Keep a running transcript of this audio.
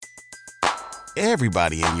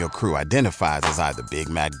Everybody in your crew identifies as either Big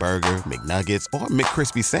Mac Burger, McNuggets, or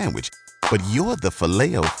McCrispy Sandwich. But you're the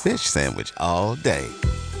Filet-O-Fish Sandwich all day.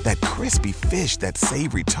 That crispy fish, that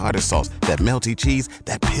savory tartar sauce, that melty cheese,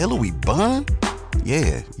 that pillowy bun.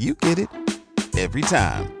 Yeah, you get it. Every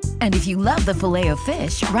time. And if you love the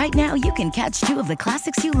Filet-O-Fish, right now you can catch two of the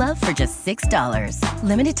classics you love for just $6.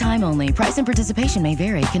 Limited time only. Price and participation may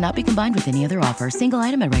vary. Cannot be combined with any other offer. Single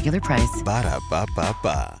item at regular price.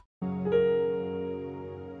 Ba-da-ba-ba-ba.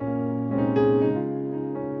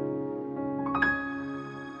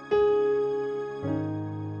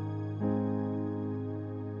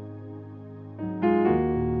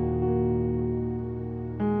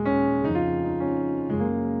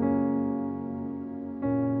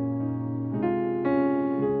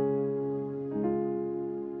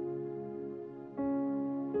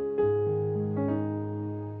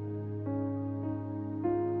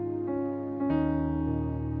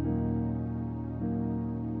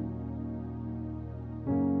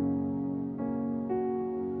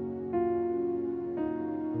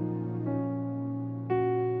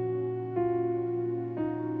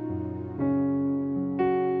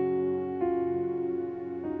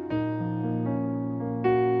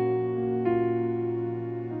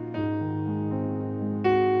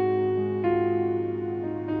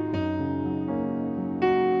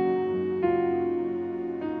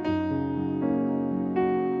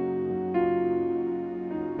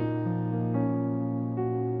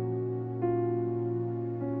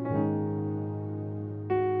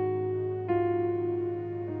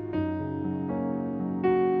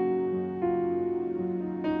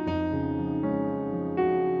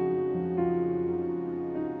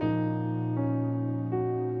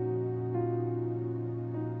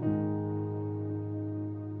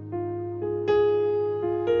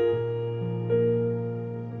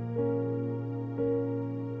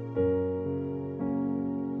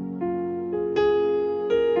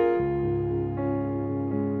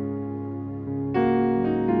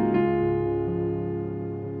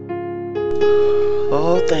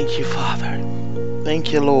 Oh, thank you, Father.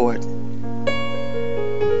 Thank you, Lord.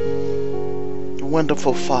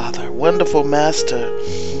 Wonderful Father, wonderful Master,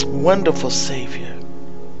 wonderful Savior.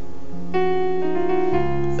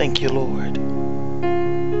 Thank you, Lord.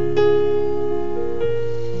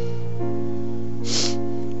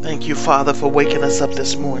 Thank you, Father, for waking us up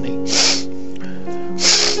this morning.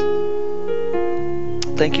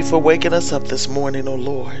 Thank you for waking us up this morning, oh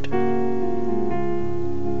Lord.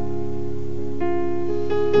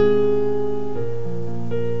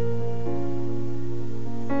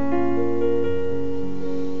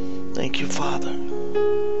 Thank you, Father.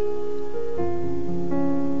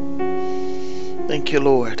 Thank you,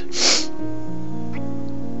 Lord.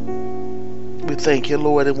 We thank you,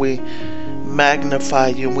 Lord, and we magnify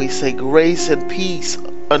you, and we say grace and peace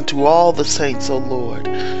unto all the saints, O Lord.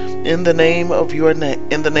 In the name of your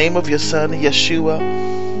in the name of your Son, Yeshua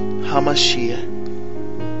HaMashiach.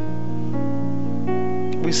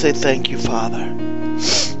 We say thank you, Father.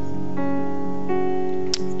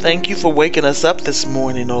 Thank you for waking us up this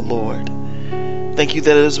morning, O Lord. Thank you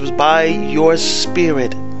that it was by your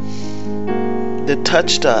Spirit that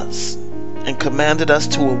touched us and commanded us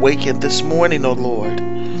to awaken this morning, O Lord.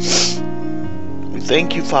 We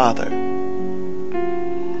thank you, Father.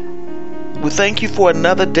 We thank you for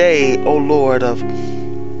another day, O Lord,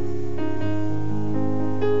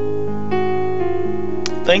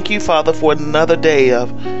 Thank you, Father, for another day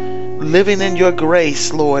of living in your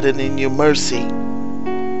grace, Lord, and in your mercy.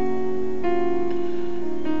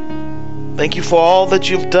 Thank you for all that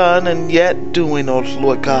you've done and yet doing, O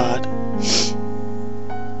Lord God,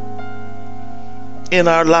 in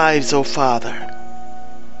our lives, O Father.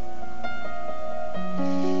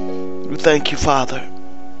 We thank you, Father.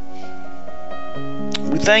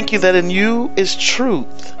 We thank you that in you is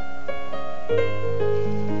truth,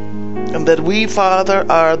 and that we, Father,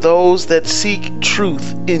 are those that seek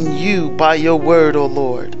truth in you by your word, O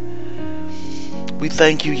Lord. We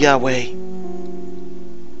thank you, Yahweh,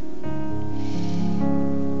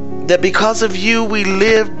 that because of you we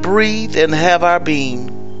live, breathe, and have our being.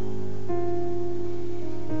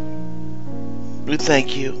 We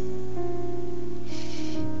thank you.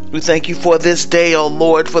 We thank you for this day, O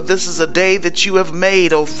Lord, for this is a day that you have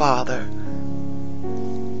made, O Father.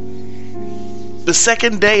 The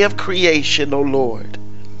second day of creation, O Lord.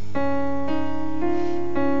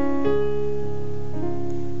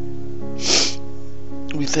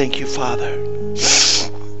 We thank you, Father.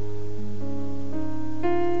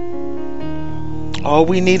 All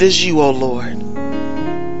we need is you, O Lord.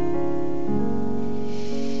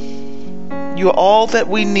 You're all that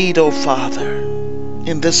we need, O Father,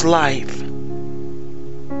 in this life.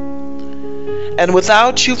 And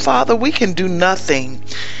without you, Father, we can do nothing.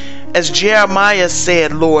 As Jeremiah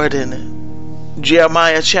said, Lord, in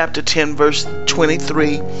Jeremiah chapter 10, verse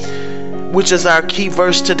 23, which is our key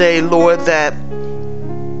verse today, Lord, that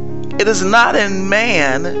it is not in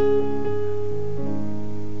man,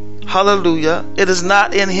 hallelujah, it is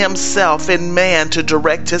not in himself, in man, to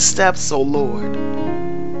direct his steps, O Lord.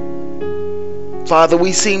 Father,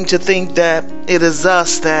 we seem to think that it is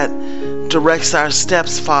us that directs our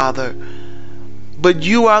steps, Father, but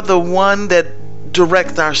you are the one that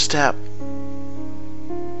directs our step.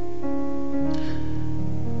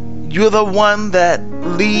 You're the one that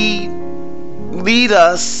lead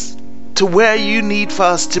us to where you need for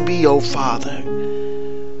us to be, oh Father.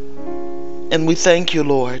 And we thank you,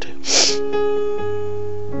 Lord.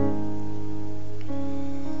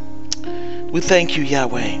 We thank you,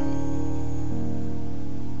 Yahweh.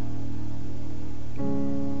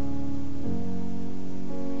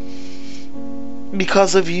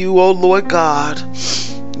 Because of you, O Lord God,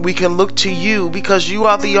 we can look to you, because you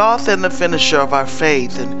are the author and the finisher of our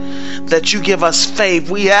faith, and that you give us faith.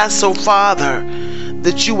 We ask, O Father,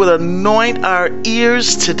 that you would anoint our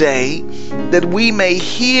ears today, that we may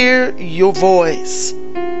hear your voice,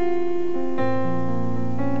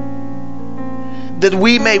 that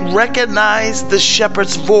we may recognize the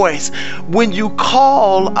shepherd's voice when you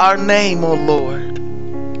call our name, O Lord.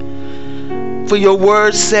 For your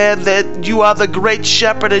word said that you are the great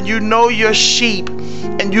shepherd and you know your sheep,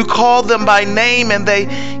 and you call them by name and they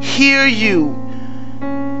hear you,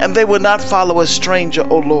 and they will not follow a stranger,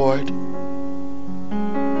 O Lord.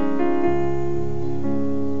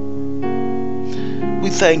 We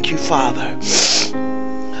thank you, Father.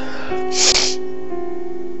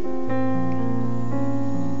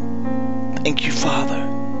 Thank you, Father,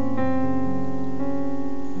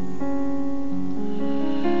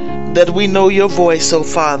 that we know your voice, oh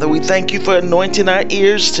Father. We thank you for anointing our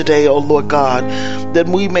ears today, oh Lord God, that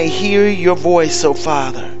we may hear your voice, oh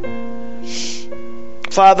Father.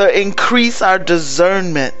 Father, increase our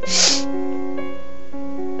discernment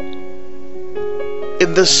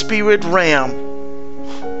in the spirit realm.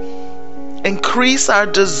 Increase our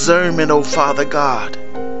discernment, oh Father God,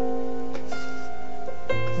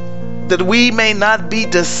 that we may not be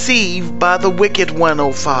deceived by the wicked one,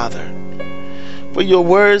 oh Father. For your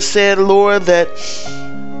word said, Lord, that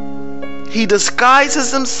he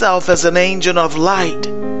disguises himself as an angel of light.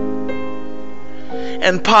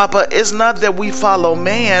 And Papa, it's not that we follow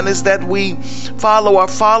man, it's that we are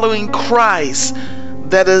following Christ,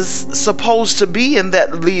 that is supposed to be in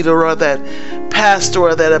that leader or that pastor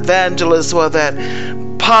or that evangelist or that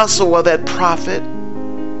apostle or that prophet.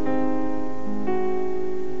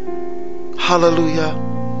 Hallelujah.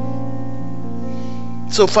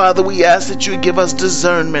 So, Father, we ask that you give us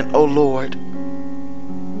discernment, O Lord,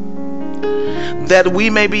 that we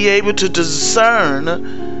may be able to discern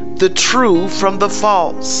the true from the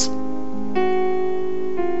false.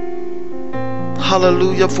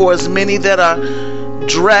 Hallelujah. For as many that are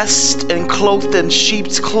dressed and clothed in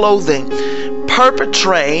sheep's clothing,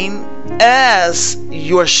 perpetrating as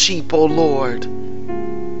your sheep, O Lord,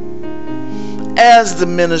 as the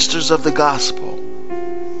ministers of the gospel.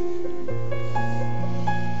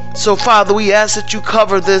 So, Father, we ask that you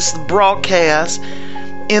cover this broadcast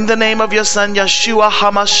in the name of your Son, Yeshua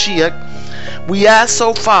HaMashiach. We ask,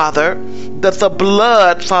 oh Father, that the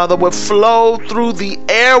blood, Father, will flow through the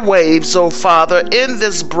airwaves, oh Father, in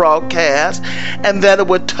this broadcast, and that it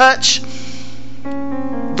would touch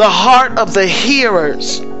the heart of the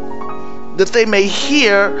hearers, that they may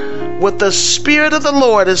hear what the Spirit of the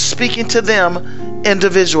Lord is speaking to them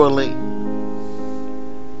individually.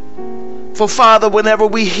 For Father, whenever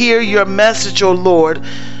we hear your message, O Lord,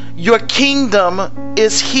 your kingdom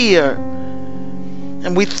is here.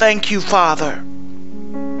 And we thank you, Father,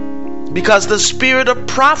 because the spirit of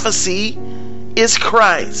prophecy is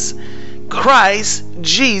Christ. Christ,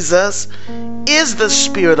 Jesus, is the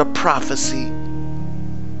spirit of prophecy.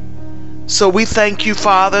 So we thank you,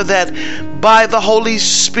 Father, that by the Holy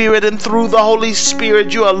Spirit and through the Holy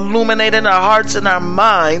Spirit, you are illuminating our hearts and our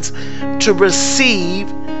minds to receive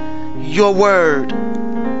your word.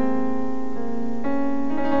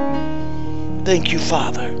 Thank you,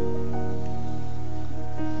 Father.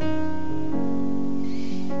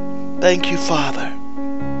 Thank you, Father.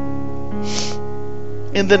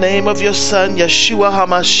 In the name of your Son, Yeshua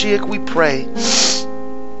HaMashiach, we pray.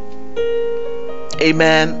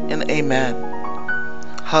 Amen and amen.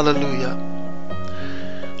 Hallelujah.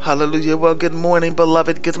 Hallelujah. Well, good morning,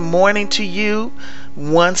 beloved. Good morning to you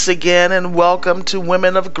once again, and welcome to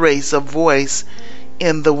Women of Grace, a voice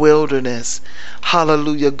in the wilderness.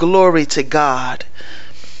 Hallelujah. Glory to God.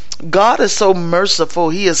 God is so merciful.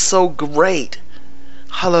 He is so great.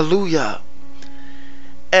 Hallelujah.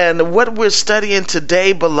 And what we're studying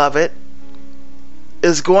today, beloved,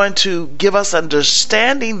 is going to give us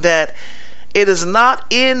understanding that it is not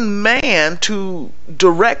in man to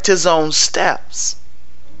direct his own steps.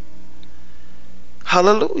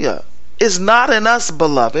 Hallelujah. It's not in us,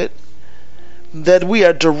 beloved, that we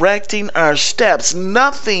are directing our steps.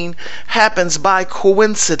 Nothing happens by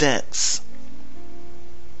coincidence.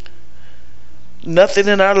 Nothing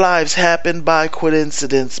in our lives happened by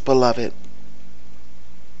coincidence, beloved.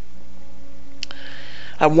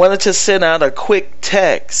 I wanted to send out a quick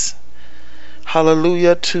text,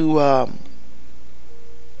 hallelujah, to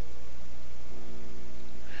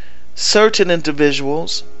certain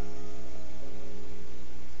individuals,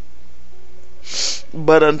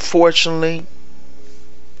 but unfortunately,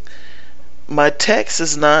 my text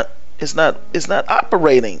is not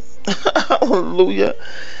operating. Hallelujah.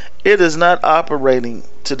 It is not operating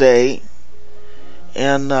today,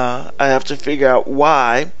 and I have to figure out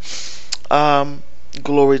why.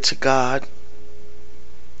 Glory to God.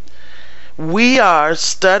 We are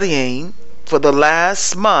studying for the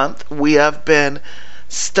last month. We have been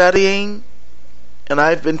studying, and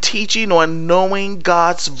I've been teaching on knowing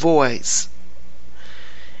God's voice.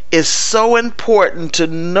 It's so important to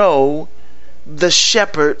know the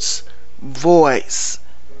shepherd's voice,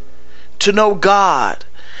 to know God,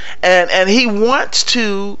 and He wants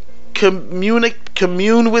to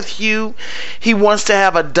commune with you. He wants to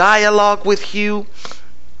have a dialogue with you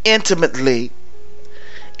intimately,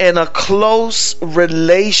 in a close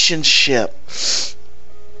relationship.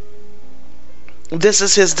 This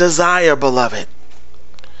is His desire, beloved.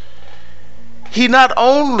 He not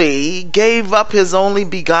only gave up His only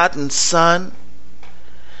begotten Son,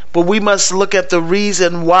 but we must look at the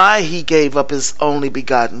reason why He gave up His only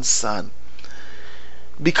begotten Son.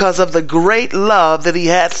 Because of the great love that He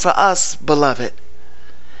had for us, beloved.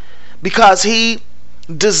 Because He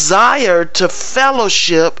desired to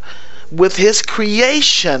fellowship with His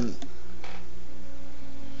creation,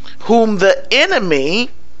 whom the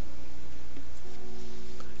enemy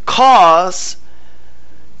caused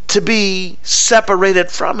to be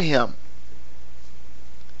separated from Him.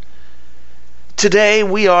 Today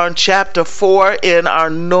we are in chapter 4 in our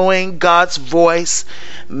Knowing God's Voice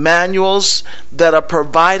manuals that are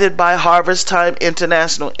provided by Harvest Time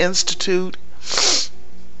International Institute.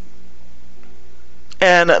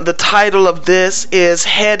 And the title of this is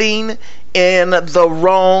Heading in the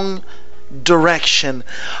Wrong Direction.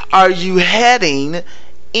 Are you heading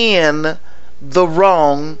in the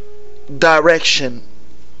wrong direction?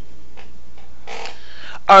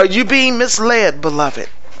 Are you being misled, beloved,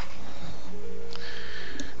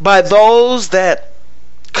 by those that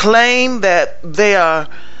claim that they are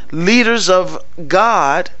leaders of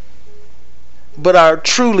God, but are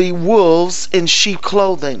truly wolves in sheep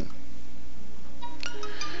clothing?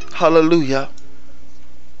 Hallelujah.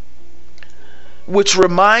 Which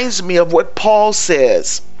reminds me of what Paul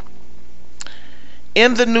says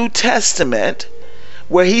in the New Testament,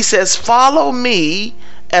 where he says, "Follow me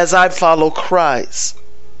as I follow Christ."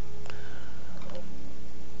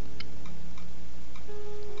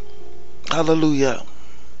 Hallelujah.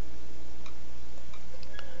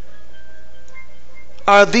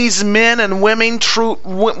 Are these men and women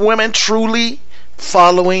truly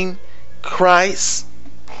following Christ?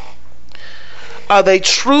 Are they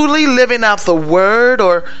truly living out the word,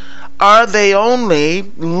 or are they only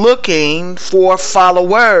looking for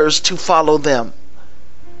followers to follow them?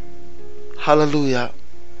 Hallelujah.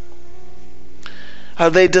 Are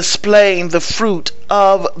they displaying the fruit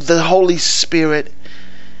of the Holy Spirit?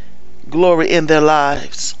 Glory in their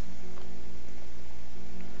lives?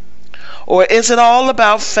 Or is it all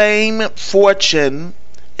about fame, fortune,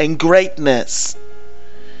 and greatness?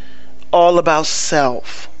 All about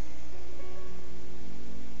self?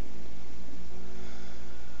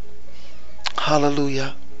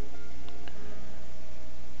 Hallelujah.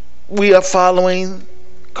 We are following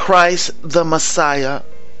Christ the Messiah,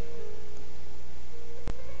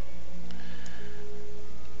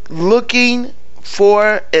 looking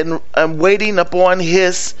for and waiting upon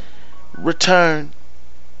His return.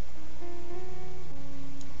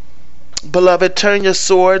 Beloved, turn your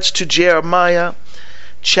swords to Jeremiah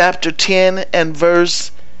chapter 10 and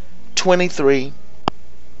verse 23.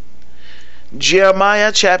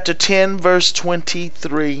 Jeremiah chapter 10 verse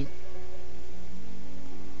 23.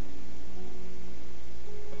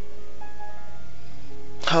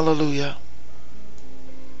 Hallelujah.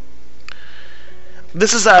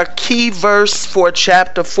 This is our key verse for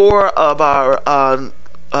chapter 4 of our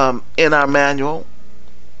in our manual.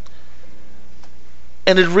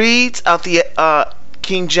 And it reads out the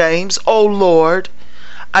King James, O Lord,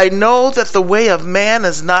 I know that the way of man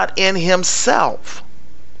is not in himself.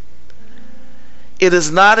 It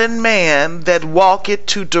is not in man that walketh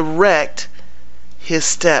to direct his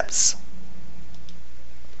steps.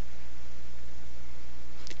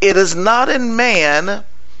 It is not in man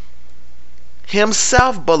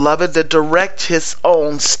himself, beloved, that direct his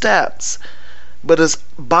own steps, but is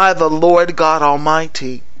by the Lord God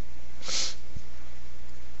Almighty.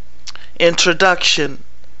 Introduction.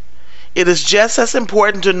 It is just as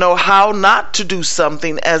important to know how not to do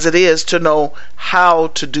something as it is to know how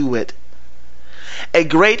to do it. A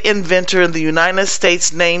great inventor in the United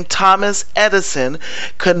States named Thomas Edison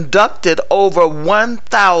conducted over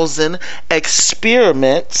 1,000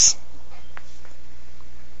 experiments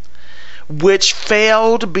which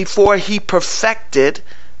failed before he perfected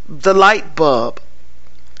the light bulb.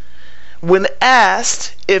 When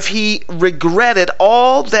asked if he regretted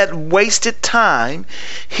all that wasted time,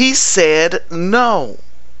 he said, no.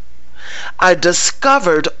 I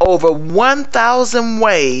discovered over 1,000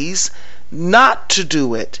 ways not to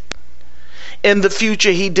do it. In the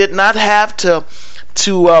future, he did not have to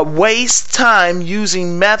waste time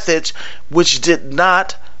using methods which did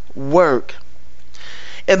not work.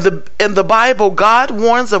 In the Bible, God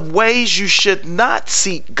warns of ways you should not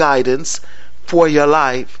seek guidance for your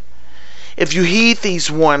life. If you heed these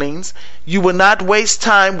warnings, you will not waste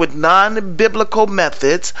time with non-biblical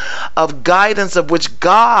methods of guidance of which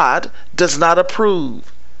God does not approve.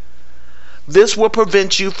 This will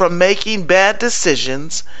prevent you from making bad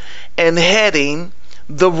decisions and heading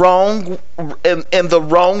in the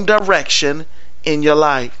wrong direction in your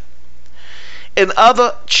life. In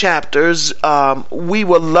other chapters, we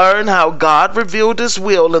will learn how God revealed His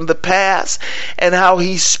will in the past and how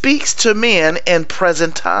He speaks to men in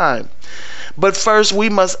present time. But first, we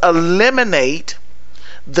must eliminate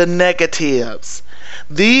the negatives.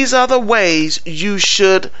 These are the ways you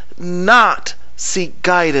should not seek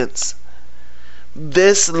guidance.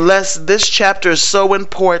 This chapter is so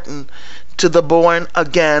important to the born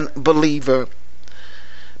again believer,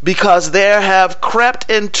 because there have crept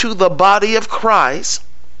into the body of Christ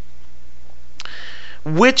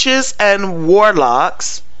witches and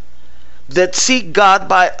warlocks that seek God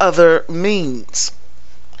by other means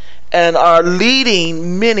and are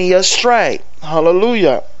leading many astray.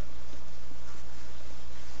 Hallelujah.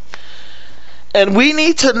 And we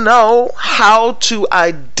need to know how to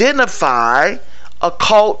identify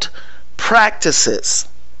occult practices.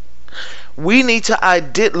 We need to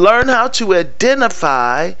learn how to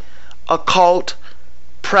identify occult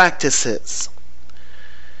practices.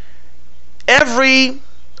 Every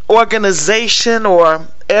organization or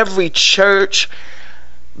every church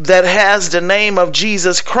that has the name of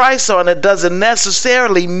Jesus Christ on it doesn't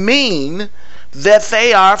necessarily mean that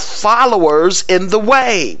they are followers in the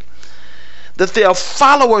way, that they are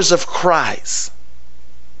followers of Christ.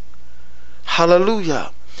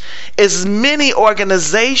 Hallelujah. As many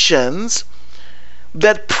organizations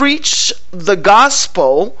that preach the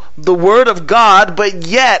gospel, the word of God, but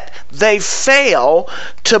yet they fail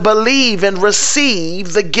to believe and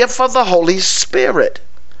receive the gift of the Holy Spirit.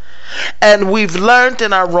 And we've learned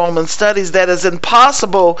in our Roman studies that it's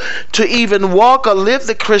impossible to even walk or live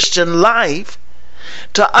the Christian life,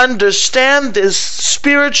 to understand this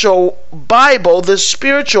spiritual Bible, this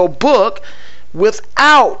spiritual book,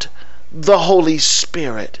 without the Holy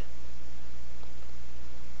Spirit.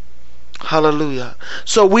 Hallelujah.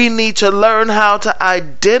 So we need to learn how to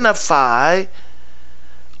identify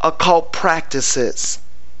occult practices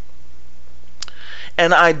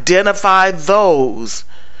and identify those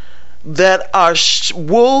that are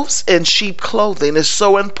wolves in sheep clothing. Is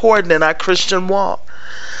so important in our Christian walk.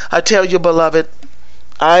 I tell you, beloved,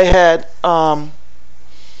 I had a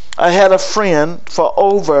friend for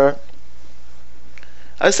over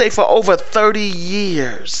 30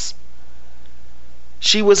 years.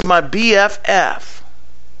 She was my BFF.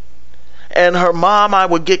 And her mom, I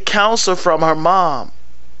would get counsel from her mom.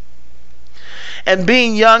 And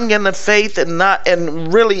being young in the faith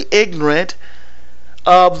and really ignorant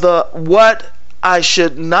of what I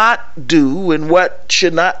should not do and who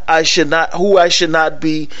I should not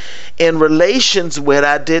be in relations with,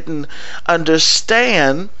 I didn't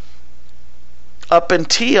understand up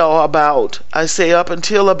until about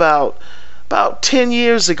 10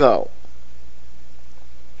 years ago.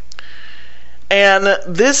 And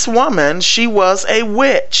this woman, she was a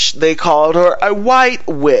witch. They called her a white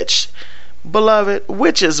witch. Beloved,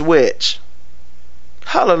 witch is witch.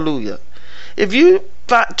 Hallelujah. If you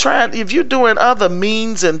if you're doing other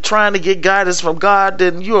means and trying to get guidance from God,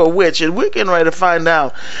 then you're a witch. And we're getting ready to find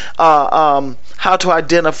out how to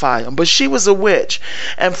identify them. But she was a witch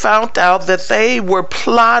and found out that they were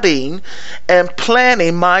plotting and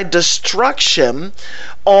planning my destruction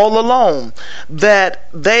all along, that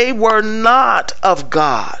they were not of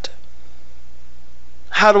God.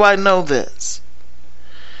 How do I know this?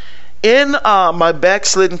 In my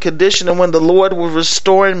backslidden condition, and when the Lord was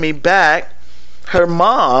restoring me back, her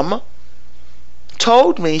mom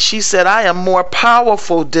told me, she said, I am more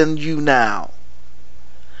powerful than you now.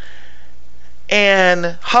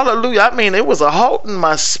 And hallelujah, I mean, it was a halt in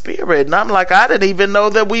my spirit. And I'm like, I didn't even know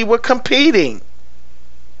that we were competing.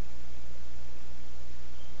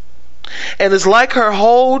 And it's like her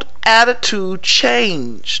whole attitude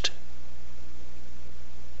changed.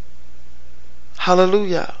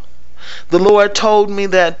 Hallelujah. The Lord told me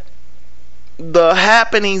that the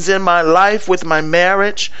happenings in my life with my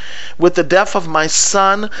marriage, with the death of my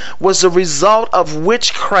son, was a result of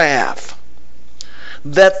witchcraft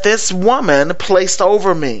that this woman placed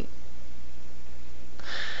over me.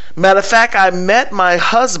 Matter of fact, I met my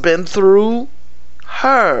husband through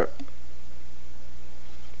her,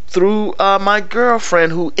 through my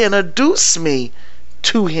girlfriend who introduced me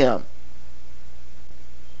to him.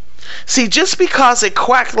 See, just because it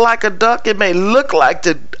quacked like a duck, it may look like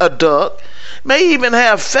a duck, may even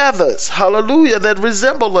have feathers, hallelujah, that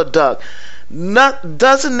resemble a duck,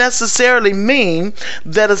 doesn't necessarily mean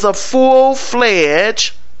that it's a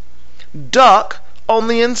full-fledged duck on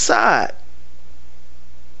the inside.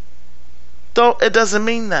 It doesn't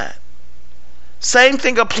mean that. Same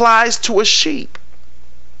thing applies to a sheep.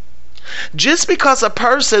 Just because a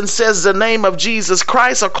person says the name of Jesus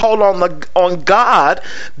Christ or call on God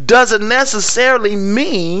doesn't necessarily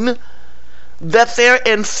mean that they're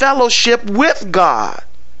in fellowship with God.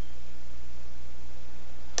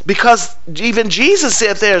 Because even Jesus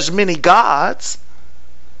said there's many gods,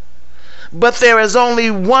 but there is only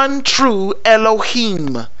one true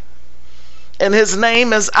Elohim, and his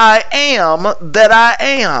name is I am that I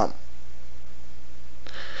am.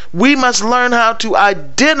 We must learn how to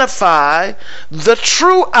identify the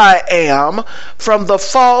true I am from the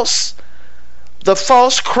false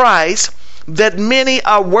Christ that many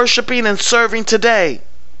are worshiping and serving today.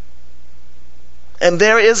 And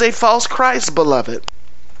there is a false Christ, beloved.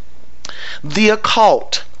 The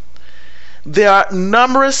occult. There are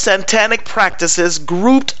numerous satanic practices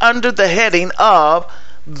grouped under the heading of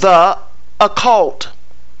the occult.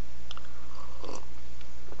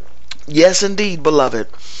 Yes, indeed, beloved.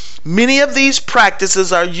 Many of these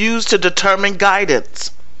practices are used to determine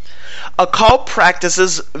guidance. Occult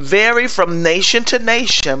practices vary from nation to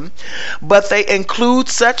nation, but they include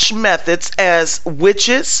such methods as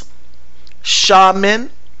witches,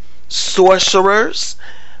 shaman, sorcerers,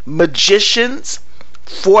 magicians,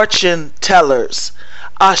 fortune tellers,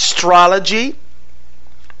 astrology,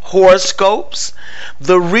 horoscopes,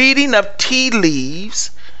 the reading of tea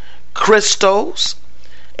leaves, crystals.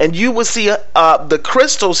 And you will see the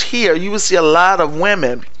crystals here. You will see a lot of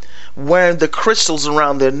women wearing the crystals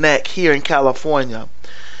around their neck here in California.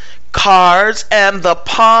 Cards and the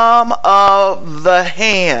palm of the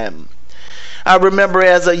hand. I remember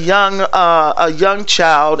as a young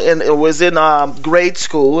child, and it was in grade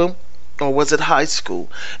school, or was it high school?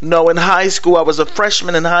 No, in high school. I was a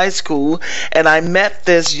freshman in high school, and I met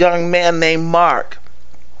this young man named Mark.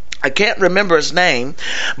 I can't remember his name,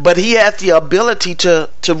 but he had the ability to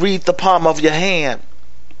read the palm of your hand.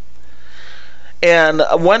 And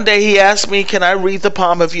one day he asked me, can I read the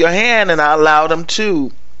palm of your hand? And I allowed him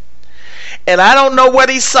to. And I don't know what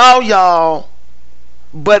he saw, y'all,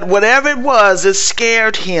 but whatever it was, it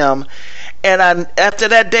scared him. And after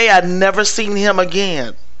that day, I never seen him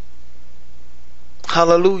again.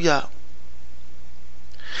 Hallelujah.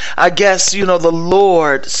 I guess, the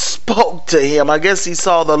Lord spoke to him. I guess he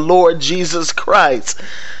saw the Lord Jesus Christ.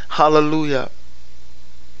 Hallelujah.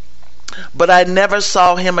 But I never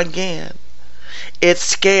saw him again. It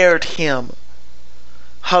scared him.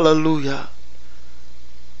 Hallelujah.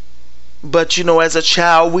 But, as a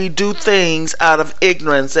child, we do things out of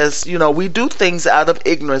ignorance. We do things out of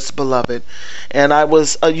ignorance, beloved. And I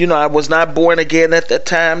was, I was not born again at that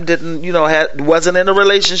time. Wasn't in a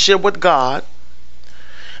relationship with God.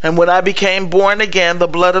 And when I became born again, the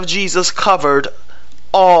blood of Jesus covered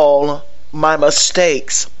all my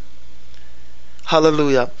mistakes.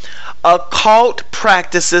 Hallelujah. Occult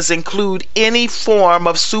practices include any form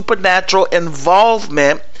of supernatural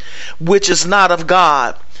involvement which is not of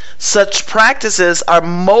God. Such practices are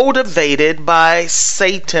motivated by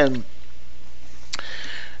Satan.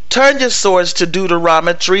 Turn your swords to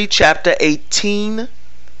Deuteronomy chapter 18,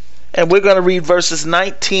 And we're going to read verses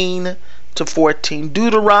 19 to 14.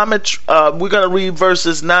 Deuteronomy, we're going to read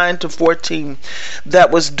verses 9 to 14.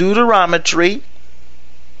 That was Deuteronomy.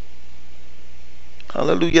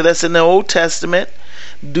 Hallelujah. That's in the Old Testament.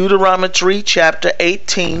 Deuteronomy chapter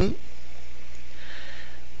 18.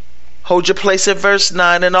 Hold your place at verse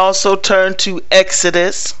 9 and also turn to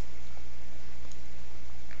Exodus.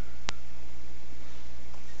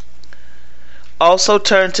 Also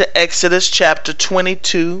turn to Exodus chapter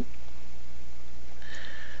 22,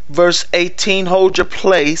 verse 18. Hold your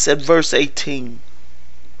place at verse 18.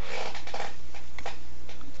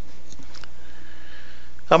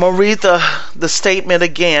 I'm going to read the statement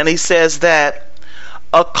again. He says that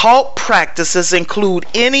occult practices include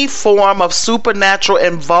any form of supernatural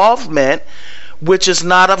involvement which is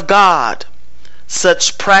not of God.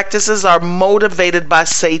 Such practices are motivated by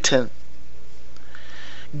Satan.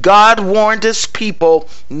 God warned his people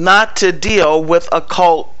not to deal with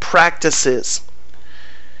occult practices.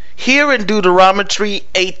 Here in Deuteronomy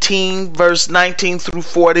 18, verse 19 through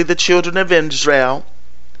 40, the children of Israel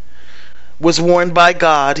was warned by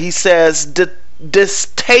God. He says,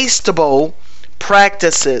 distastable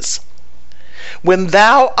practices. When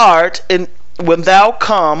thou art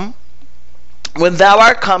come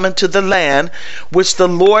into the land which the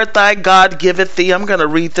Lord thy God giveth thee. I'm going to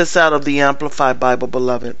read this out of the Amplified Bible,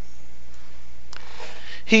 beloved.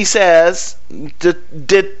 He says,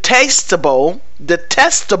 detestable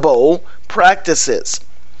practices.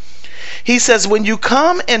 He says, when you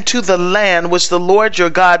come into the land which the Lord your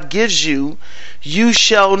God gives you, you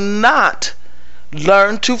shall not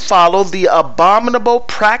learn to follow the abominable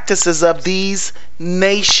practices of these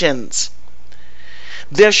nations.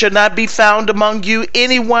 There shall not be found among you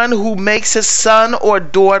anyone who makes his son or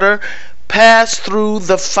daughter pass through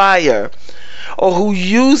the fire, or who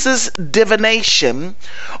uses divination,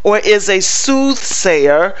 or is a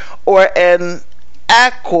soothsayer, or an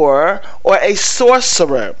actor, or a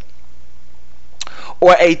sorcerer,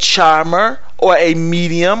 or a charmer, or a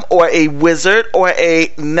medium, or a wizard, or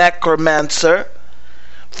a necromancer.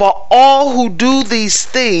 For all who do these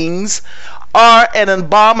things are an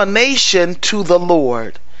abomination to the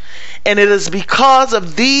Lord. And it is because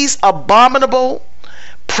of these abominable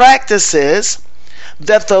practices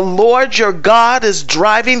that the Lord your God is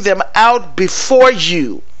driving them out before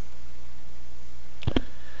you.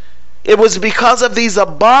 It was because of these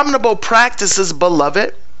abominable practices,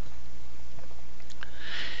 beloved,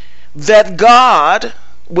 that God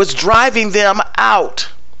was driving them out.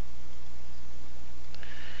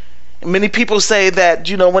 Many people say that,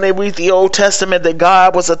 when they read the Old Testament, that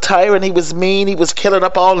God was a tyrant, he was mean, he was killing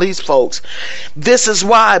up all these folks. This is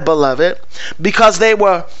why, beloved, because they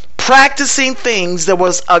were practicing things that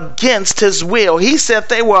was against his will. He said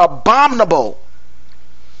they were abominable,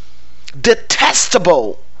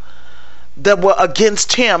 detestable, that were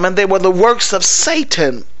against him, and they were the works of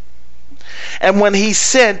Satan. And when he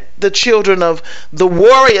sent the children of the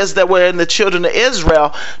warriors that were in the children of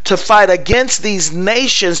Israel to fight against these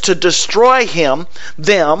nations to destroy them,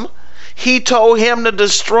 he told him to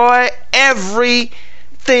destroy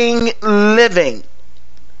everything living.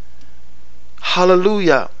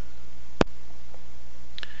 Hallelujah.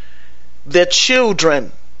 Their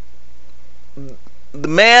children, the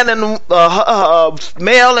man and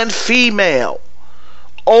male and female,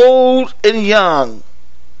 old and young.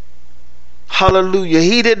 Hallelujah.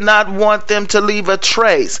 He did not want them to leave a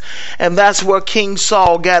trace. And that's where King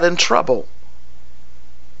Saul got in trouble.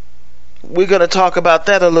 We're going to talk about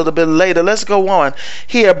that a little bit later. Let's go on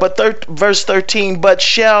here. But verse 13, but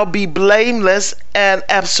shall be blameless and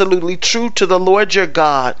absolutely true to the Lord your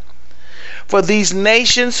God. For these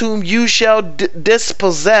nations whom you shall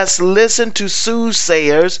dispossess listen to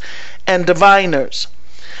soothsayers and diviners.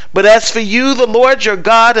 But as for you, the Lord your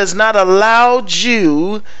God has not allowed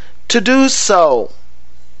you to do so.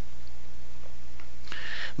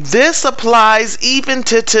 This applies even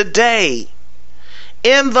to today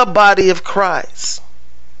in the body of Christ.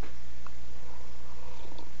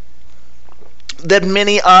 That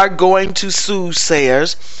many are going to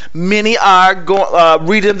soothsayers, many are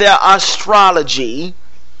reading their astrology,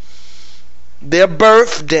 their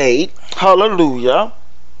birth date, hallelujah,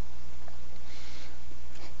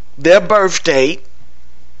 their birth date,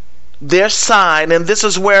 their sign, and this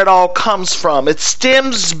is where it all comes from. It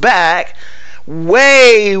stems back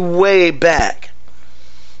way, way back.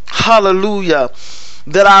 Hallelujah.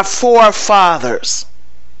 That our forefathers,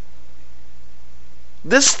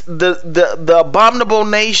 the abominable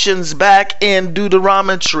nations back in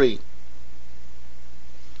Deuteronomy,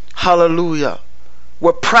 hallelujah,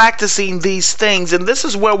 were practicing these things, and this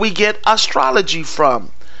is where we get astrology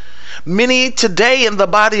from. Many today in the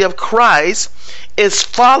body of Christ is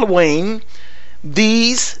following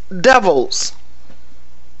these devils.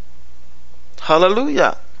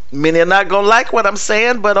 Hallelujah. Many are not going to like what I'm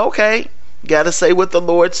saying, but okay. Got to say what the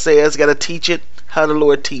Lord says. Got to teach it how the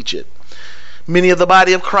Lord teach it. Many of the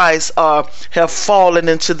body of Christ have fallen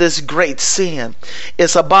into this great sin.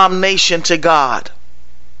 It's abomination to God.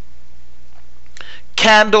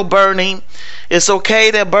 Candle burning. It's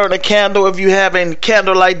okay to burn a candle if you're having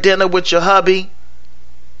candlelight dinner with your hubby.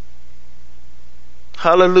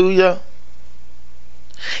 Hallelujah.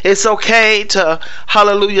 It's okay to,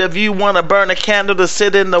 hallelujah, if you want to burn a candle to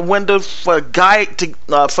sit in the window for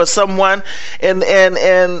for someone. And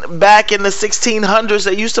back in the 1600s,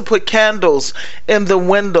 they used to put candles in the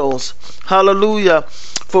windows. Hallelujah.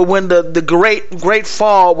 For when the great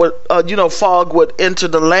fog would enter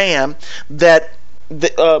the land, that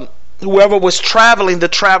whoever was traveling, the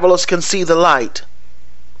travelers can see the light.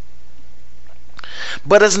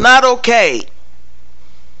 But it's not okay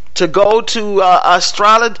to go to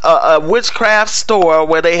a witchcraft store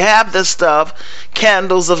where they have this stuff,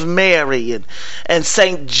 candles of Mary and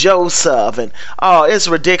Saint Joseph, and it's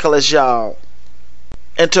ridiculous, y'all.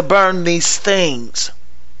 And to burn these things,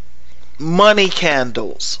 money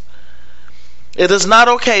candles. It is not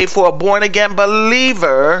okay for a born again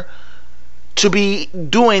believer to be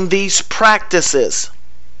doing these practices.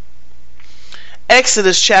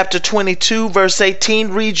 Exodus chapter 22 verse 18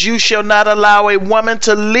 reads, "You shall not allow a woman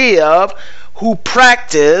to live who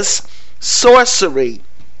practice sorcery."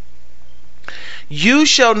 You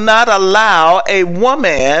shall not allow a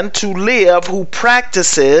woman to live who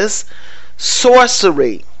practices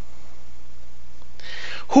sorcery.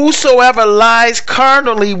 Whosoever lies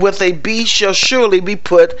carnally with a beast shall surely be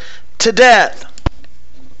put to death.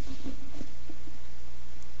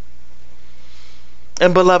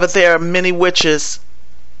 And beloved, there are many witches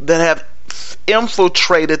that have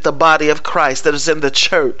infiltrated the body of Christ, that is in the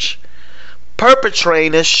church,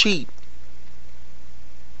 perpetrating as sheep.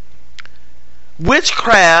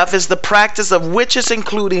 Witchcraft is the practice of witches,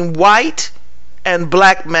 including white and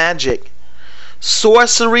black magic,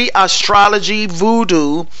 sorcery, astrology,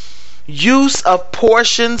 voodoo, use of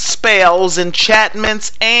potions, spells,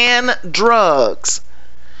 enchantments, and drugs.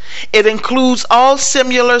 It includes all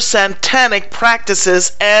similar satanic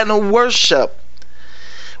practices and worship.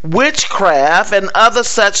 Witchcraft and other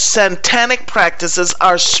such satanic practices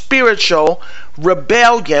are spiritual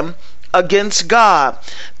rebellion against God.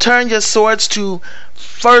 Turn your swords to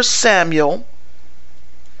 1 Samuel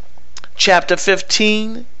chapter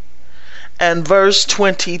 15 and verse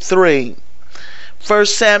 23. 1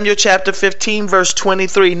 Samuel chapter 15 verse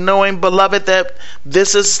 23, knowing, beloved, that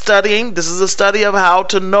this is a study of how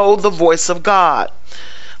to know the voice of God.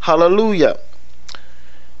 Hallelujah.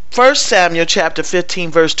 1 Samuel chapter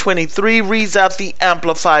 15 verse 23 reads out the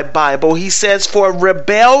Amplified Bible. He says, "For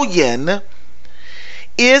rebellion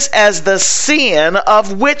is as the sin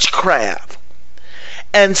of witchcraft,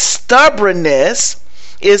 and stubbornness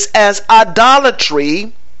is as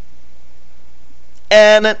idolatry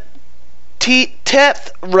and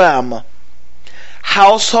Tethram,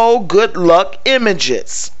 household good luck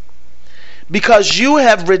images. Because you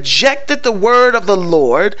have rejected the word of the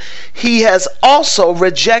Lord, he has also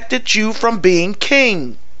rejected you from being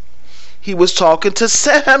king." He was talking to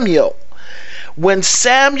Samuel when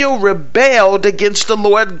Samuel rebelled against the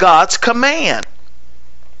Lord God's command.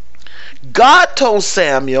 God told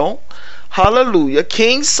Samuel, hallelujah,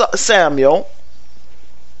 King Saul,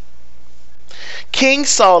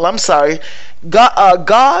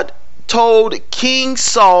 God told King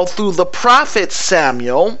Saul through the prophet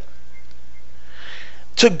Samuel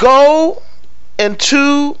to go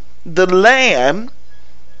into the land.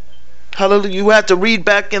 Hallelujah. You have to read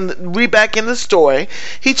back in the story.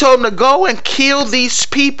 He told him to go and kill these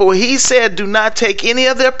people. He said, do not take any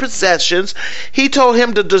of their possessions. He told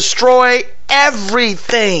him to destroy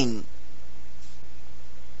everything.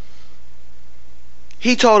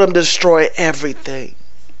 He told him to destroy everything.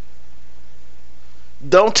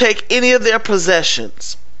 Don't take any of their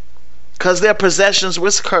possessions, because their possessions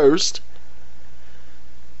was cursed.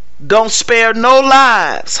 Don't spare no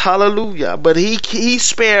lives. Hallelujah. But he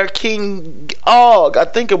spared King Og. I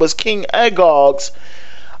think it was King Agag's,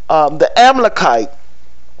 the Amalekite.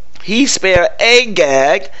 He spared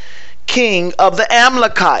Agag, king of the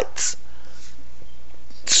Amalekites.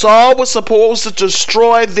 Saul was supposed to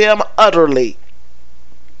destroy them utterly.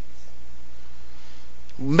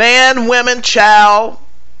 Man, women, child,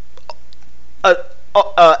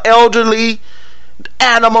 elderly,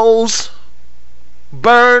 animals,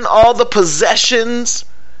 burn all the possessions,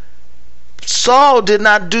 Saul did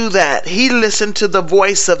not do that. He listened to the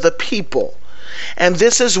voice of the people. And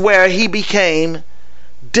this is where he became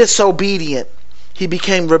disobedient. He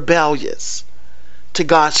became rebellious to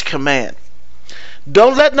God's command.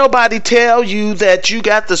 Don't let nobody tell you that you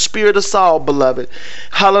got the spirit of Saul, beloved.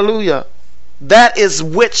 Hallelujah. That is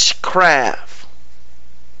witchcraft.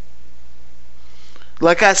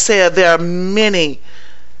 Like I said, there are many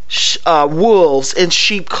wolves in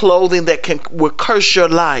sheep clothing that will curse your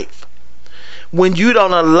life. When you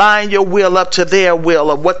don't align your will up to their will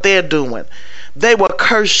of what they're doing, they will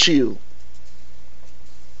curse you.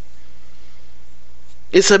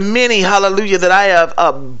 It's a many, hallelujah, that I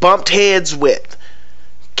have bumped heads with,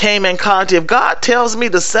 came in contact. If God tells me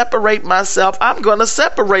to separate myself, I'm going to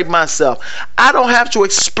separate myself. I don't have to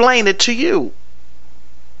explain it to you.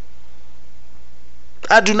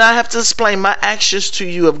 I do not have to explain my actions to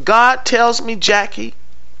you. If God tells me, Jackie,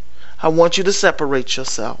 I want you to separate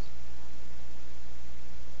yourself,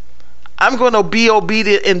 I'm going to be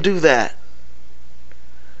obedient and do that.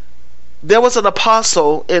 There was an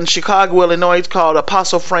apostle in Chicago, Illinois, called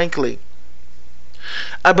Apostle Franklin.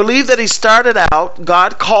 I believe that he started out,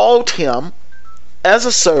 God called him as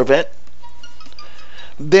a servant.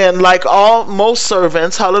 Then, like most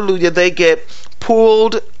servants, hallelujah, they get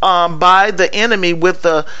pulled by the enemy with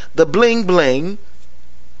the bling bling,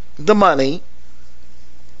 the money.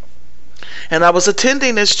 And I was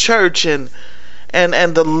attending this church, and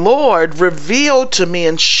the Lord revealed to me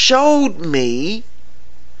and showed me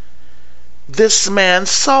this man's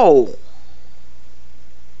soul.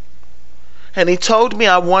 And he told me,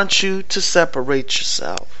 I want you to separate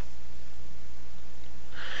yourself.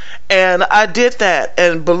 And I did that,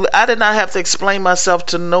 and I did not have to explain myself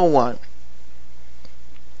to no one.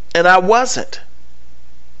 And I wasn't.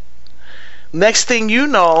 Next thing you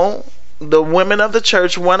know, the women of the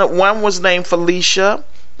church, one was named Felicia,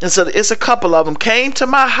 and so it's a couple of them, came to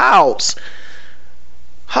my house.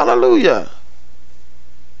 Hallelujah.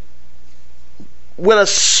 With a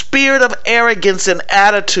spirit of arrogance and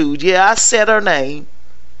attitude. Yeah, I said her name.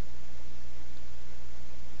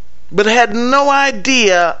 But had no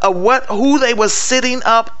idea of who they were sitting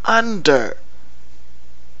up under.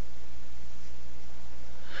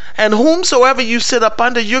 And whomsoever you sit up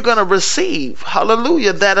under, you're going to receive,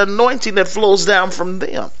 hallelujah, that anointing that flows down from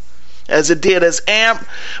them. As it did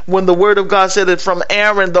when the word of God said that from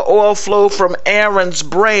Aaron, the oil flowed from Aaron's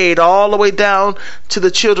braid all the way down to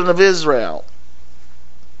the children of Israel.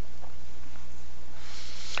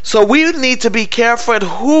 So we need to be careful at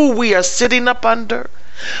who we are sitting up under,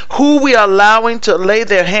 who we are allowing to lay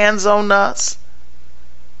their hands on us.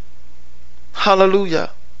 Hallelujah.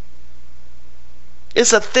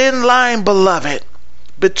 It's a thin line, beloved,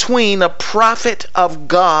 between a prophet of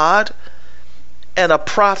God and a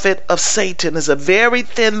prophet of Satan. It's a very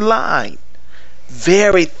thin line.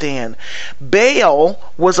 Very thin. Baal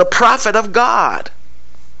was a prophet of God.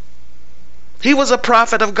 He was a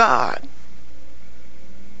prophet of God.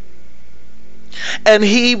 And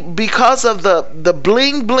he, because of the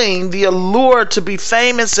bling bling, the allure to be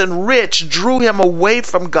famous and rich, drew him away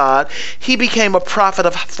from God. He became a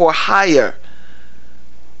prophet for hire.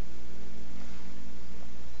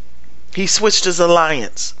 He switched his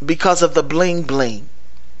alliance because of the bling bling.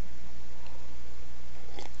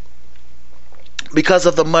 Because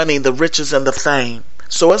of the money, the riches, and the fame.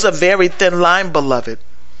 So it's a very thin line, beloved.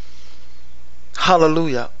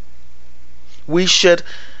 Hallelujah. We should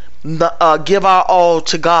give our all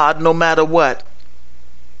to God no matter what.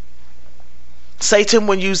 Satan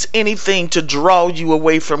will use anything to draw you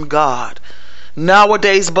away from God.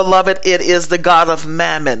 Nowadays, beloved, it is the god of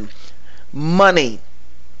mammon, money,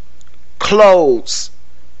 clothes,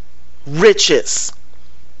 riches,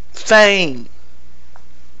 fame,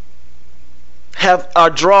 are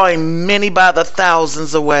drawing many by the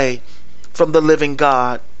thousands away from the living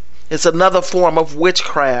God. It's another form of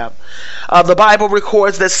witchcraft. The Bible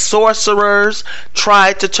records that sorcerers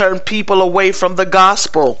tried to turn people away from the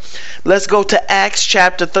gospel. Let's go to Acts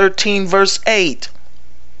chapter 13, verse 8.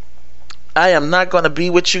 I am not going to be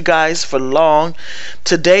with you guys for long.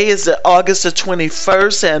 Today is August the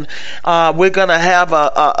 21st, and we're going to have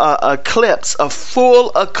a eclipse, a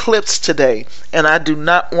full eclipse today. And I do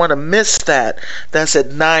not want to miss that. That's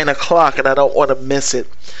at 9 o'clock, and I don't want to miss it.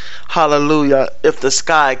 Hallelujah. If the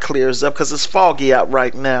sky clears up, because it's foggy out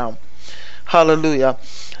right now. Hallelujah.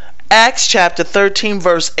 Acts chapter 13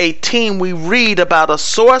 verse 18, we read about a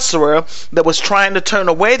sorcerer that was trying to turn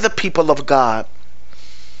away the people of God.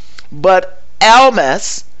 But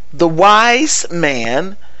Almas, the wise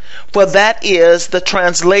man, for that is the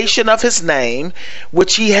translation of his name,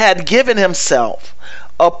 which he had given himself,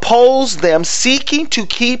 opposed them, seeking to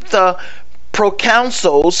keep the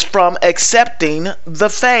proconsuls from accepting the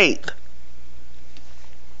faith.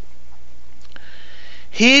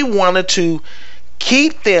 He wanted to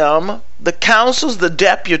keep them, the councils, the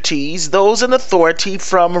deputies, those in authority,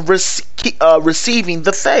 from receiving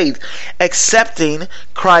the faith, accepting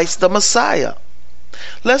Christ the Messiah.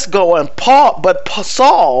 Let's go on.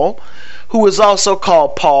 Saul, who is also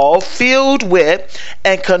called Paul, filled with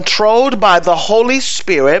and controlled by the Holy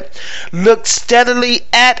Spirit, looked steadily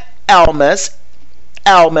at Elymas,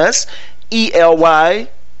 Elymas,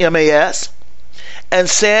 and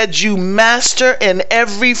said, "You master in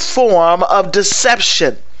every form of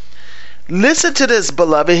deception." Listen to this,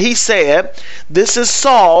 beloved. He said, this is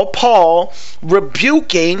Saul, Paul,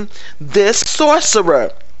 rebuking this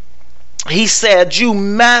sorcerer. He said, "You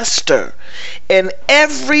master in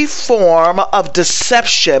every form of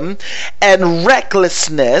deception and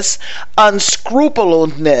recklessness,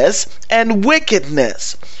 unscrupulousness, and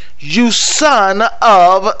wickedness. You son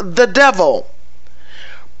of the devil.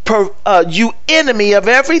 You enemy of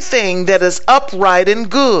everything that is upright and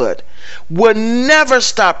good, will never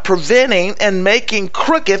stop preventing and making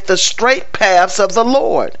crooked the straight paths of the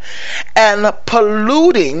Lord, and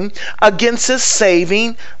polluting against his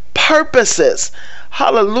saving purposes."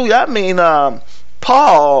 Hallelujah. I mean,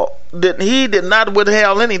 Paul, did not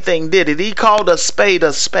withhold anything, did he? He called a spade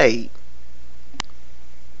a spade.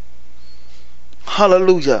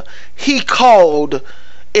 Hallelujah. He called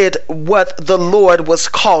it what the Lord was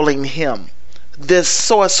calling him, this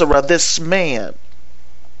sorcerer, this man.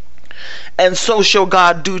 And so shall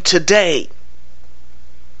God do today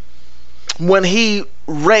when he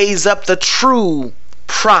raise up the true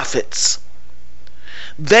prophets.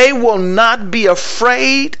 They will not be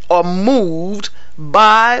afraid or moved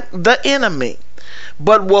by the enemy,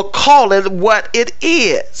 but will call it what it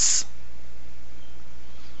is: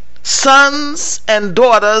 sons and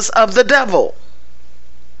daughters of the devil.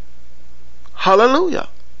 Hallelujah.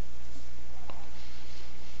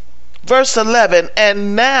 Verse 11,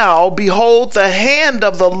 "And now, behold, the hand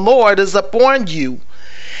of the Lord is upon you,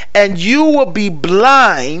 and you will be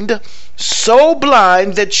blind, so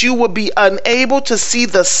blind that you will be unable to see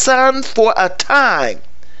the sun for a time."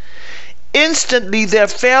 Instantly there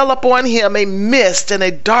fell upon him a mist and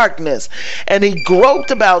a darkness, and he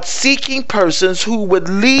groped about seeking persons who would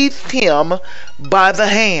lead him by the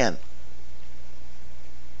hand.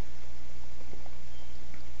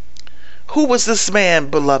 Who was this man,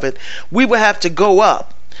 beloved? We would have to go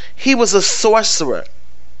up. He was a sorcerer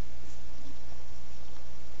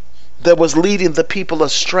that was leading the people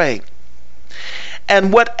astray.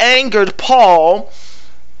 And what angered Paul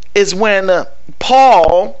is when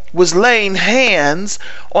Paul was laying hands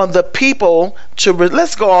on the people to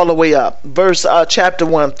let's go all the way up,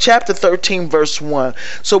 chapter 13, verse 1,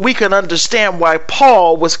 so we can understand why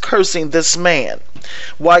Paul was cursing this man,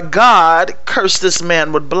 why God cursed this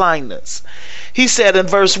man with blindness. He said in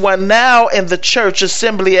verse 1, "Now in the church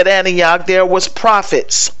assembly at Antioch there was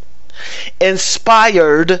prophets,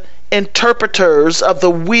 inspired interpreters of the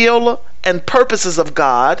will and purposes of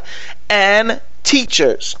God, and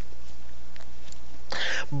teachers: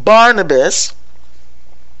 Barnabas,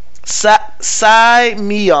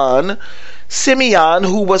 Simeon,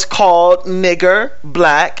 who was called Nigger,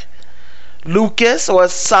 black; Lucas or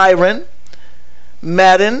Cyrene;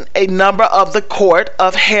 Madden, a number of the court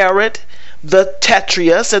of Herod the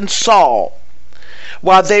Tetrarch; and Saul.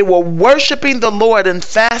 While they were worshiping the Lord and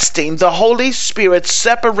fasting, the Holy Spirit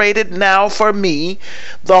separated now for me.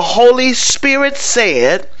 The Holy Spirit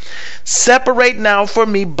said, 'Separate now for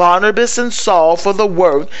me Barnabas and Saul for the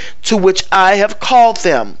work to which I have called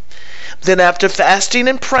them.' Then after fasting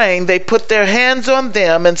and praying, they put their hands on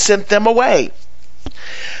them and sent them away.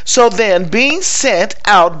 So then, being sent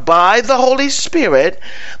out by the Holy Spirit,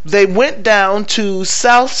 they went down to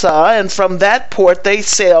Salsa, and from that port they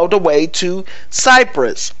sailed away to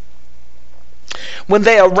Cyprus. When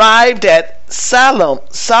they arrived at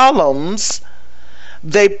Salamis,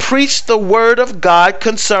 they preached the word of God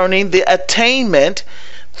concerning the attainment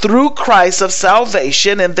through Christ of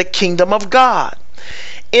salvation in the kingdom of God,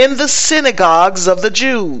 in the synagogues of the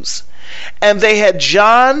Jews. And they had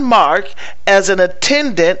John Mark as an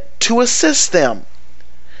attendant to assist them.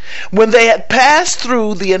 When they had passed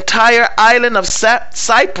through the entire island of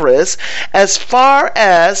Cyprus as far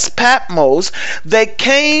as Patmos, they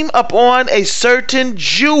came upon a certain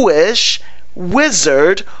Jewish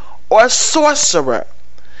wizard or sorcerer,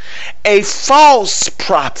 a false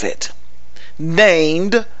prophet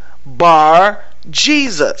named Bar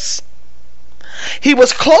Jesus. He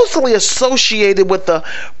was closely associated with the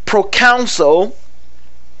proconsul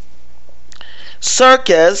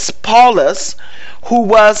Sergius Paulus, who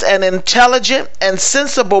was an intelligent and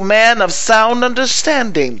sensible man of sound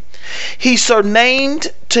understanding. He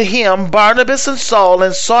surnamed to him Barnabas and Saul,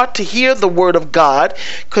 and sought to hear the word of God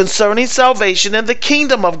concerning salvation in the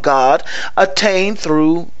kingdom of God attained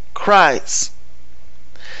through Christ.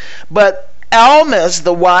 But Almas,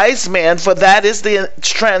 the wise man, for that is the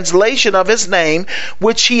translation of his name,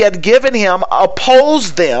 which he had given him,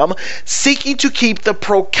 opposed them, seeking to keep the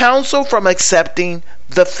proconsul from accepting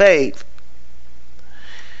the faith.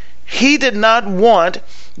 He did not want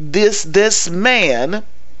this man,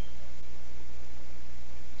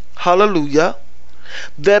 hallelujah,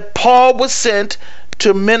 that Paul was sent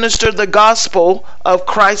to minister the gospel of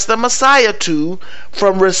Christ the Messiah to,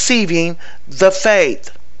 from receiving the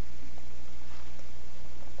faith.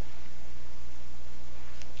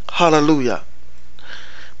 Hallelujah.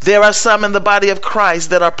 There are some in the body of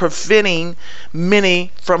Christ that are preventing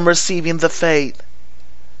many from receiving the faith.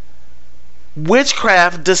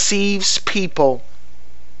 Witchcraft deceives people.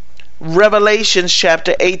 Revelations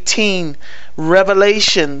chapter 18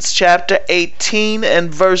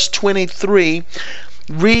 and verse 23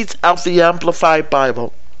 reads out the Amplified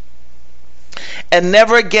Bible. And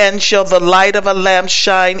never again shall the light of a lamp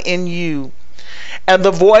shine in you, and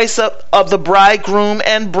the voice of the bridegroom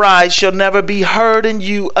and bride shall never be heard in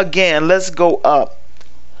you again. Let's go up.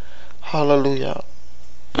 Hallelujah.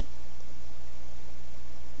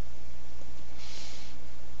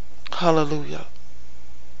 Hallelujah.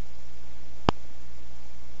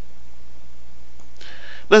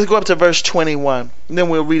 Let's go up to verse 21. And then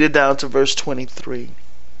we'll read it down to verse 23.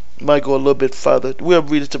 Might go a little bit further. We'll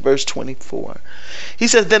read it to verse 24. He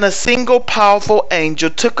says, Then a single powerful angel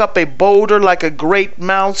took up a boulder like a great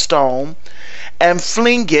millstone, and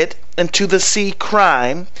fling it into the sea,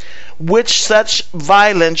 crying, Which such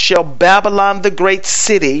violence shall Babylon the great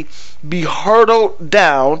city be hurled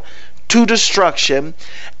down to destruction,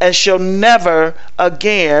 and shall never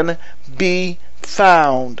again be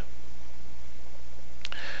found.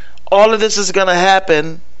 All of this is going to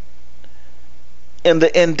happen in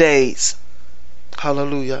the end days.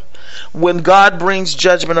 Hallelujah. When God brings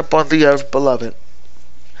judgment upon the earth, beloved.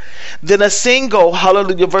 Then a single,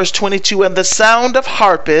 hallelujah, verse 22, and the sound of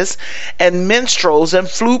harpists and minstrels and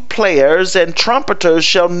flute players and trumpeters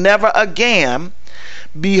shall never again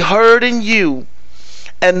be heard in you,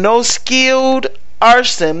 and no skilled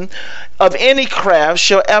artisan of any craft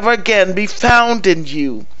shall ever again be found in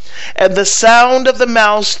you. And the sound of the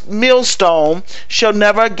millstone shall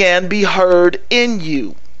never again be heard in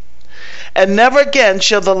you. And never again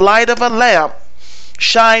shall the light of a lamp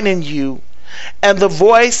shine in you. And the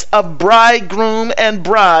voice of bridegroom and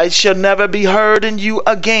bride shall never be heard in you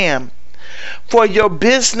again. For your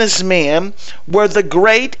businessmen were the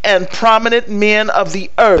great and prominent men of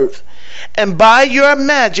the earth, and by your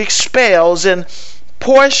magic spells and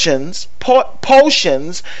potions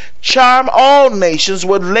charm all nations,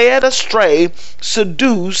 were led astray,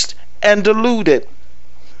 seduced, and deluded.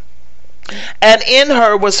 And in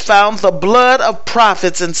her was found the blood of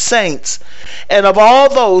prophets and saints, and of all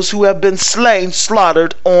those who have been slain,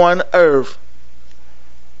 slaughtered on earth.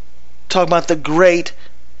 Talking about the great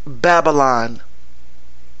Babylon.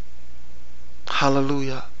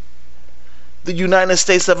 Hallelujah. The United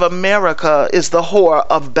States of America is the whore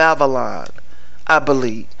of Babylon. I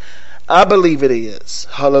believe it is.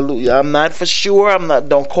 Hallelujah. I'm not for sure.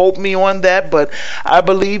 Don't quote me on that, but I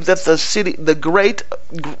believe that the city,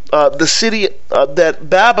 that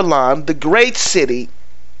Babylon, the great city,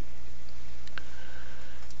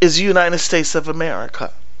 is the United States of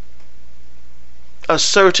America. A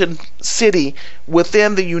certain city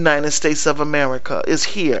within the United States of America is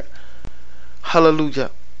here.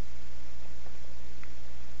 Hallelujah.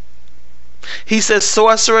 He says,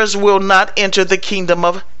 sorcerers will not enter the kingdom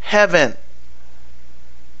of heaven.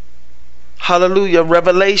 Hallelujah.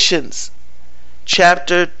 Revelations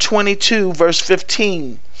chapter 22 verse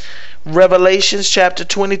 15. Revelations chapter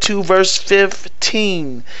 22 verse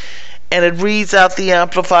 15. And it reads out the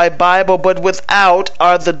Amplified Bible, but without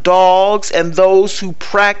are the dogs and those who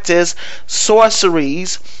practice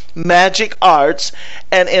sorceries, magic arts,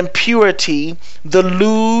 and impurity, the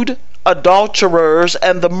lewd, adulterers,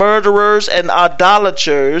 and the murderers and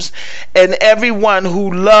idolaters, and everyone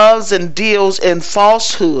who loves and deals in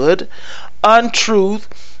falsehood,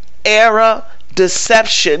 untruth, error,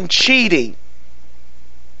 deception, cheating.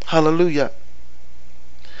 Hallelujah.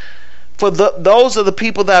 For those are the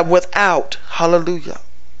people that are without. Hallelujah.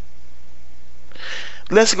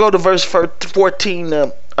 Let's go to verse 14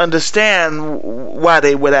 to understand why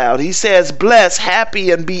they without. He says, blessed,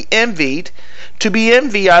 happy, and be envied. To be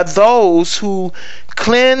envied are those who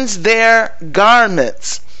cleanse their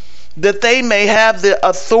garments, that they may have the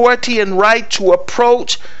authority and right to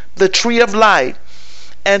approach the tree of life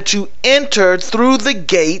and to enter through the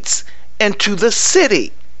gates into the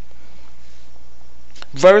city.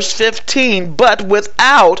 Verse 15, but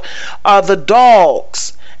without are the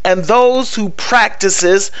dogs and those who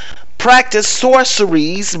practice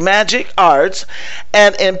sorceries, magic arts,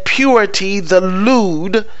 and impurity, the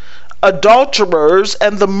lewd, adulterers,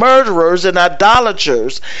 and the murderers, and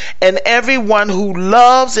idolaters, and everyone who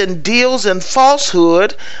loves and deals in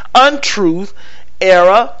falsehood, untruth,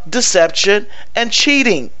 error, deception, and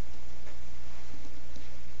cheating.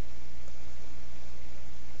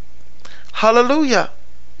 Hallelujah.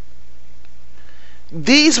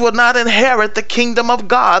 These will not inherit the kingdom of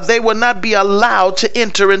God. They will not be allowed to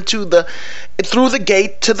enter through the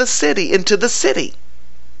gate to the city, into the city.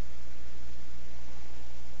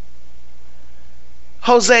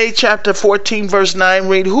 Hosea chapter 14 verse 9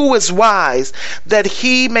 read, who is wise that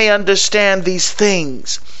he may understand these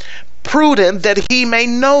things? Prudent that he may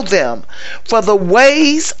know them. For the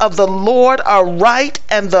ways of the Lord are right,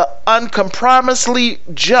 and the uncompromisingly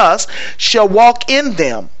just shall walk in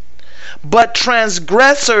them. But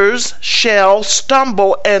transgressors shall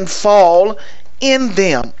stumble and fall in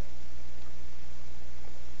them.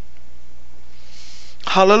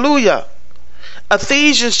 Hallelujah.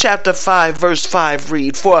 Ephesians chapter 5 verse 5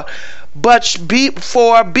 read,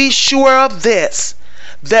 be sure of this,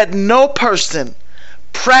 that no person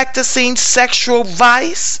practicing sexual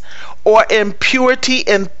vice or impurity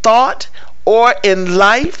in thought or in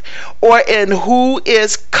life, or in who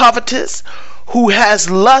is covetous, who has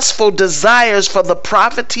lustful desires for the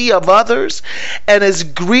property of others, and is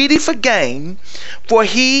greedy for gain, for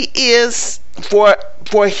he in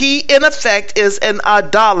effect is an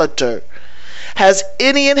idolater, has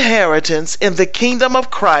any inheritance in the kingdom of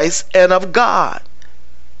Christ and of God.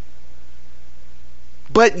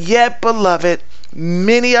 But yet, beloved,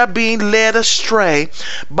 many are being led astray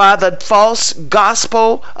by the false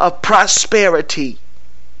gospel of prosperity.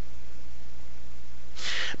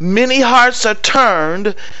 Many hearts are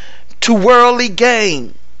turned to worldly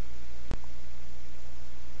gain,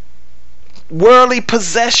 worldly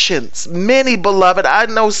possessions. Many, beloved, I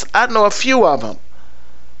know a few of them.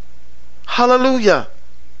 Hallelujah.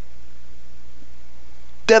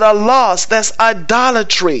 That are lost. That's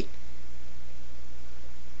idolatry.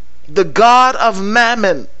 The god of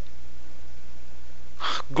mammon.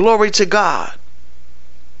 Glory to God.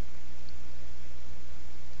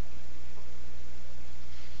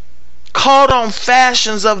 Caught on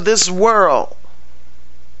fashions of this world.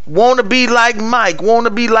 Want to be like Mike. Want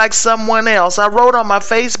to be like someone else. I wrote on my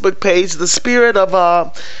Facebook page, the spirit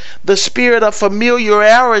of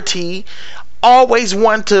familiarity always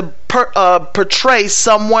want to portray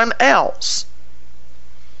someone else.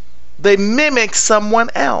 They mimic someone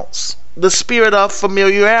else. The spirit of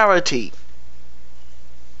familiarity.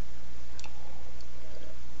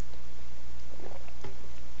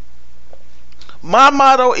 My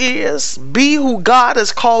motto is, be who God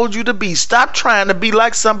has called you to be. Stop trying to be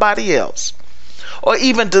like somebody else, or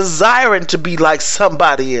even desiring to be like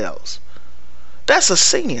somebody else. That's a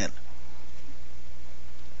sin.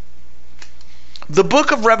 The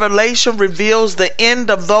book of Revelation reveals the end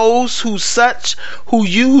of those who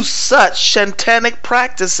use such satanic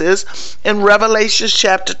practices in Revelation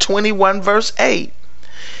chapter 21 verse 8.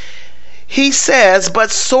 He says, but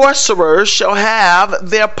sorcerers shall have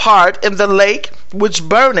their part in the lake which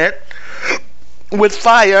burneth with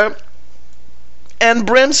fire and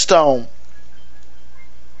brimstone.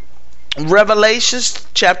 Revelation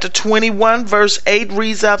chapter 21 verse 8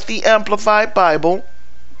 reads out the Amplified Bible.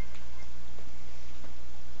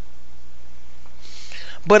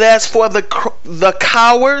 But as for the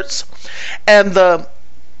cowards and the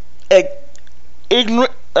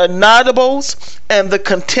ignorables and the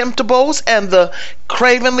contemptibles and the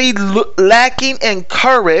cravenly lacking in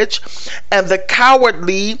courage and the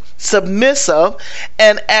cowardly submissive,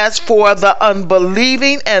 and as for the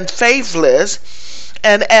unbelieving and faithless,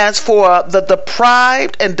 and as for the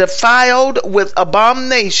deprived and defiled with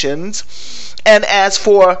abominations, and as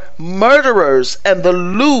for murderers and the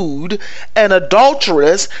lewd and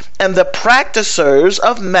adulterous and the practicers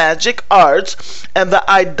of magic arts and the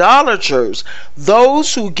idolaters,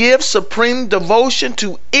 those who give supreme devotion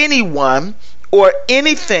to anyone or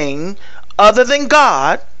anything other than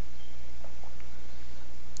God,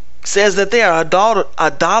 says that they are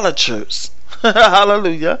idolaters.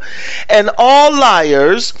 Hallelujah. And all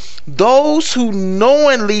liars, those who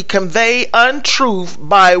knowingly convey untruth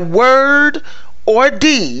by word or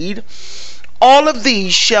deed, all of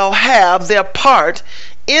these shall have their part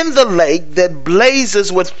in the lake that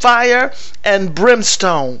blazes with fire and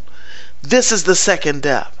brimstone, This is the second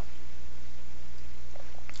death.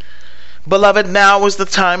 Beloved, now is the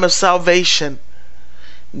time of salvation.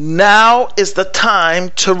 Now is the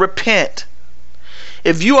time to repent.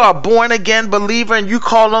 If you are a born again believer and you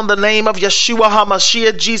call on the name of Yeshua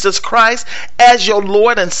HaMashiach, Jesus Christ, as your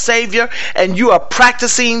Lord and Savior, and you are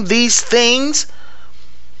practicing these things,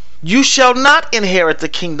 you shall not inherit the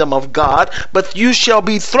kingdom of God, but you shall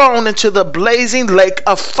be thrown into the blazing lake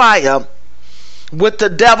of fire with the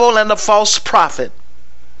devil and the false prophet.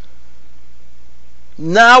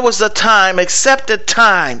 Now is the time, accepted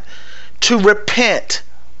time, to repent.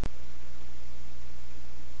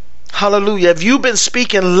 Hallelujah. If you've been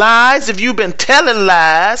speaking lies, if you've been telling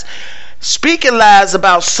lies, speaking lies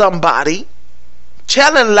about somebody,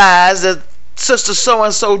 telling lies that sister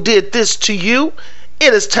so-and-so did this to you,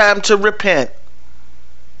 it is time to repent.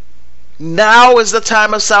 Now is the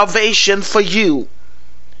time of salvation for you.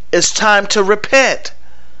 It's time to repent,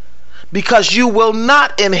 because you will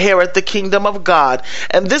not inherit the kingdom of God.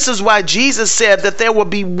 And this is why Jesus said that there will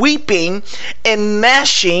be weeping and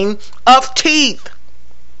gnashing of teeth.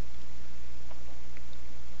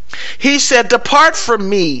 He said, "Depart from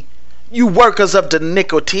me, you workers of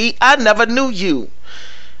iniquity. I never knew you."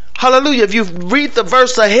 Hallelujah. If you read the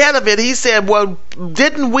verse ahead of it, he said, well,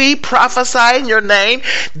 didn't we prophesy in your name?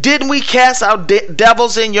 Didn't we cast out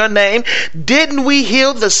devils in your name? Didn't we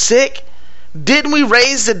heal the sick? Didn't we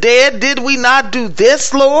raise the dead? Did we not do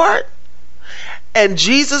this, Lord? And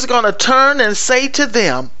Jesus is going to turn and say to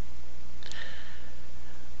them,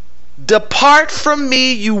 "Depart from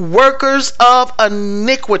me, you workers of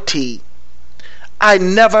iniquity. I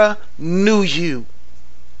never knew you."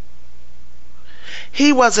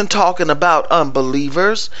 He wasn't talking about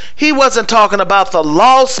unbelievers. He wasn't talking about the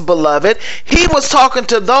lost, beloved. He was talking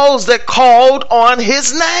to those that called on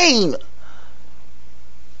his name.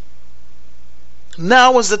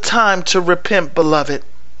 Now is the time to repent, beloved.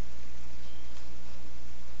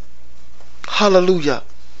 Hallelujah.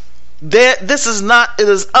 It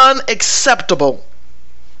is unacceptable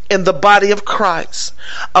in the body of Christ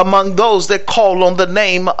among those that call on the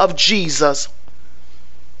name of Jesus.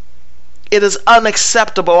 It is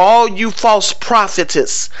unacceptable. All you false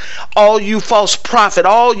prophetess, all you false prophet,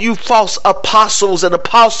 all you false apostles and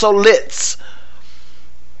apostolates,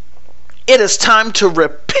 it is time to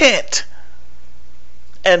repent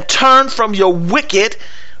and turn from your wicked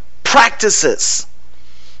practices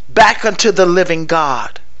back unto the living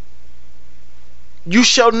God. You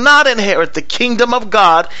shall not inherit the kingdom of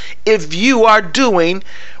God if you are doing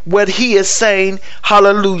what he is saying,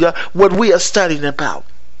 hallelujah, what we are studying about.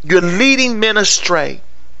 You're leading men astray.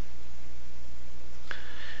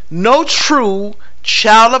 No true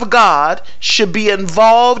child of God should be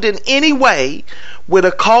involved in any way with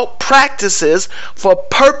occult practices for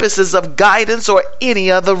purposes of guidance or any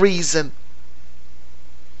other reason.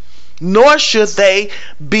 Nor should they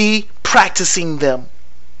be practicing them.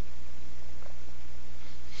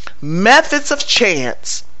 Methods of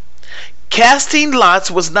chance. Casting lots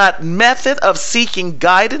was not method of seeking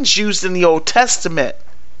guidance used in the Old Testament.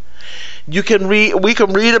 We can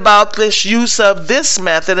read about this use of this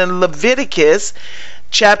method in Leviticus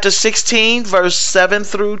chapter 16 verse 7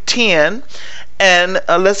 through 10. And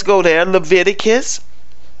let's go there. Leviticus.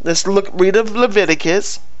 Let's read of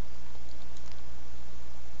Leviticus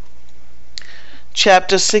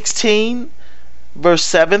chapter 16 verse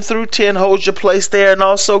 7 through 10. Hold your place there, and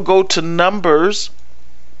also go to Numbers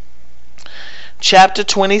chapter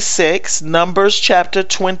 26. Numbers chapter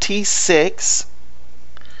 26.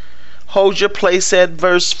 Hold your place at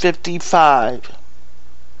verse 55.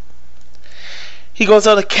 He goes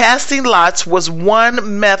on, casting lots was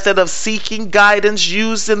one method of seeking guidance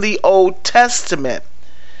used in the Old Testament.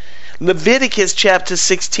 Leviticus chapter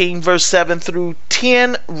 16 verse 7 through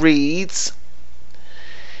 10 reads,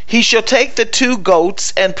 "He shall take the 2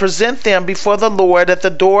 goats and present them before the Lord at the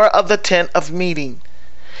door of the tent of meeting.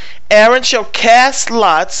 Aaron shall cast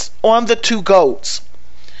lots on the 2 goats.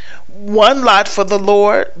 One lot for the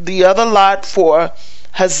Lord, the other lot for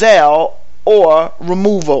Hazael or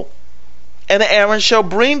removal. And Aaron shall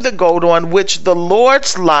bring the goat on which the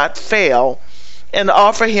Lord's lot fell and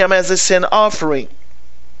offer him as a sin offering.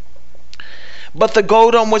 But the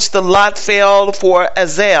goat on which the lot fell for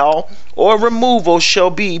Hazael or removal shall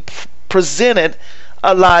be presented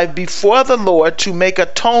alive before the Lord to make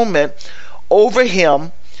atonement over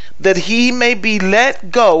him, that he may be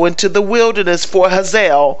let go into the wilderness for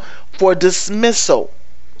Hazael for dismissal.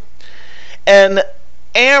 And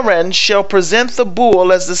Aaron shall present the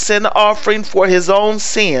bull as the sin offering for his own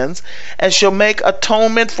sins, and shall make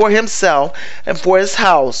atonement for himself and for his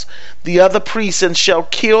house. The other priest shall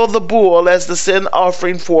kill the bull as the sin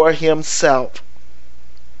offering for himself.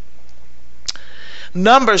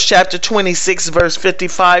 Numbers chapter 26 verse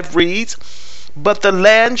 55 reads, But the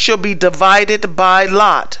land shall be divided by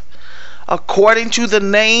lot, according to the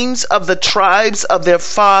names of the tribes of their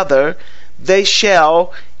father, they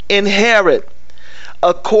shall inherit.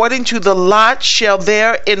 According to the lot shall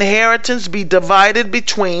their inheritance be divided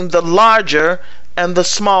between the larger and the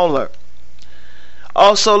smaller.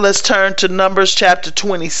 Also, let's turn to Numbers chapter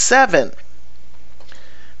 27,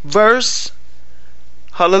 verse,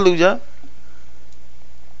 hallelujah.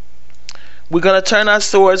 We're going to turn our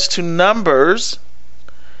swords to Numbers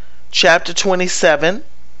chapter 27.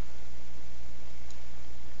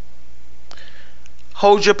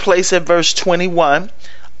 Hold your place at verse 21.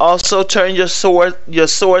 Also turn your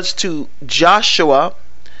swords to Joshua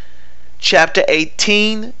chapter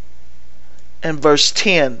 18 and verse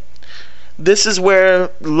 10. This is where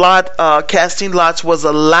casting lots was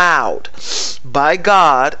allowed by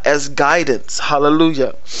God as guidance.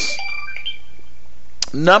 Hallelujah.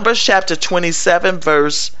 Numbers chapter 27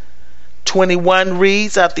 verse 21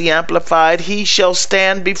 reads out the Amplified, He shall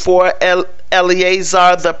stand before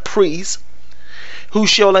Eleazar the priest, who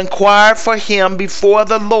shall inquire for him before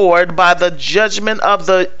the Lord by the judgment of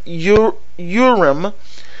the Urim,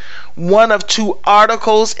 one of two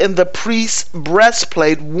articles in the priest's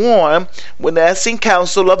breastplate worn when asking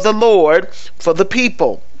counsel of the Lord for the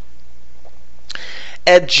people.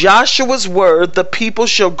 At Joshua's word, the people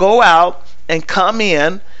shall go out and come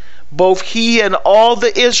in, both he and all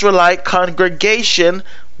the Israelite congregation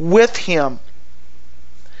with him.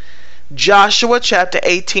 Joshua chapter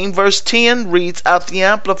 18 verse 10 reads out the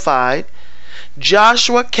Amplified,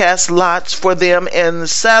 Joshua cast lots for them in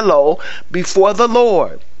Shiloh before the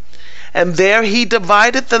Lord, and there he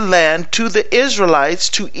divided the land to the Israelites,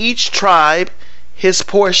 to each tribe his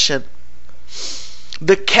portion.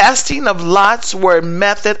 The casting of lots were a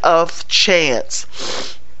method of chance.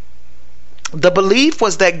 The belief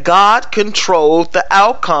was that God controlled the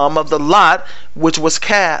outcome of the lot which was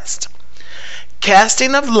cast.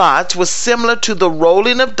 Casting of lots was similar to the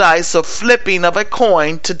rolling of dice or flipping of a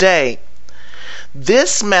coin today.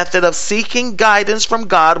 This method of seeking guidance from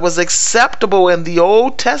God was acceptable in the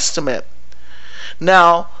Old Testament.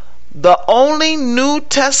 Now, the only New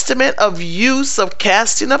Testament of use of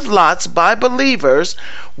casting of lots by believers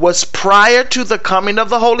was prior to the coming of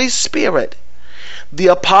the Holy Spirit. The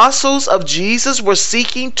apostles of Jesus were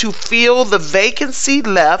seeking to fill the vacancy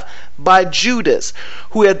left by Judas,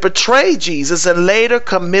 who had betrayed Jesus and later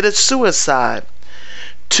committed suicide.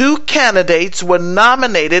 Two candidates were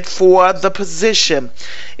nominated for the position.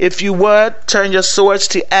 If you would, turn your swords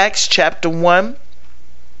to Acts chapter 1.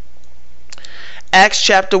 Acts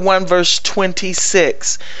chapter 1 verse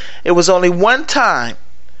 26. It was only one time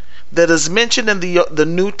that is mentioned in the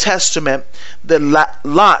New Testament that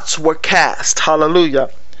lots were cast. Hallelujah.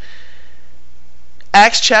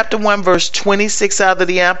 Acts chapter 1 verse 26 out of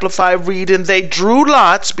the Amplified read, And they drew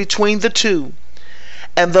lots between the two,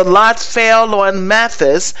 and the lot fell on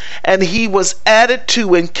Matthias, and he was added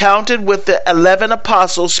to and counted with the 11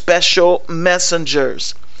 apostles, special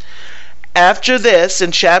messengers. After this,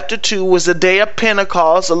 in chapter 2, was the day of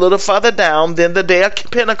Pentecost. A little further down, then the day of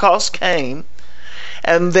Pentecost came,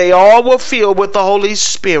 and they all were filled with the Holy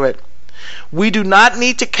Spirit. We do not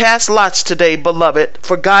need to cast lots today, beloved,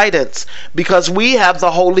 for guidance, because we have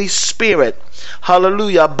the Holy Spirit,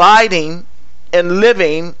 hallelujah, abiding and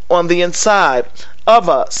living on the inside of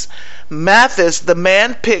us. Matthias, the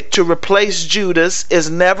man picked to replace Judas, is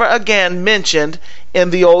never again mentioned in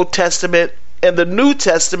the Old Testament, in the New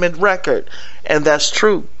Testament record, and that's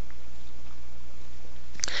true.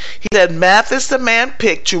 He said Matthias, the man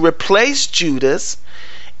picked to replace Judas,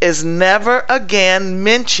 is never again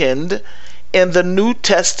mentioned in the New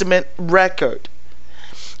Testament record.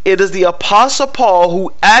 It is the Apostle Paul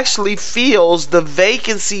who actually fills the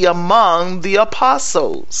vacancy among the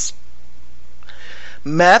apostles.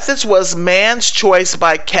 Matthias was man's choice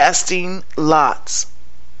by casting lots.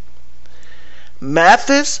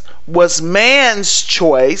 Matthias was man's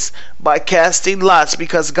choice by casting lots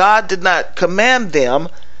because God did not command them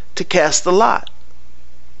to cast the lot.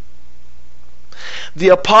 The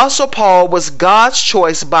Apostle Paul was God's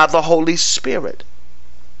choice by the Holy Spirit.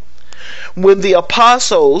 When the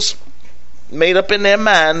apostles made up in their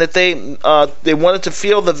mind that they wanted to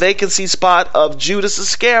fill the vacancy spot of Judas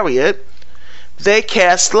Iscariot, they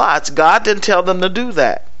cast lots. God didn't tell them to do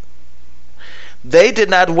that. They did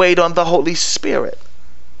not wait on the Holy Spirit.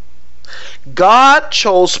 God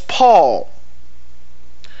chose Paul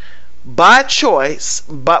by choice,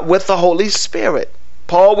 but with the Holy Spirit.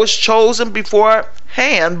 Paul was chosen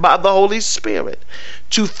beforehand by the Holy Spirit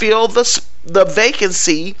to fill the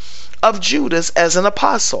vacancy of Judas as an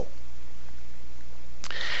apostle.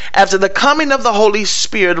 After the coming of the Holy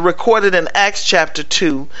Spirit, recorded in Acts chapter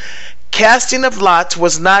 2, casting of lots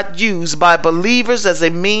was not used by believers as a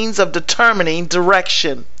means of determining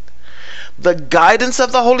direction. The guidance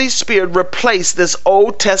of the Holy Spirit replaced this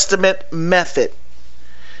Old Testament method.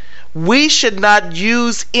 We should not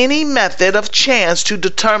use any method of chance to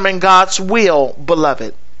determine God's will,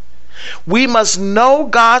 beloved. We must know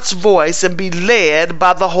God's voice and be led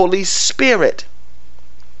by the Holy Spirit.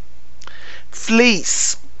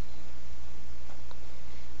 Fleece.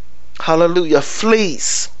 Hallelujah.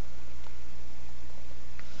 Fleece.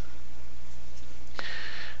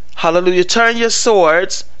 Hallelujah. Turn your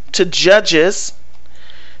swords to Judges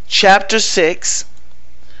chapter 6,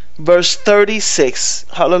 verse 36.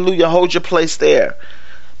 Hallelujah. Hold your place there.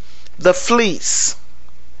 The fleece.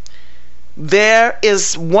 There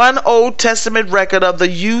is one Old Testament record of the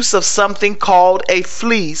use of something called a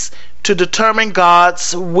fleece to determine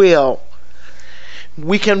God's will.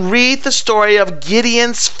 We can read the story of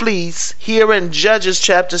Gideon's fleece here in Judges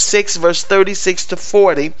chapter 6, verse 36 to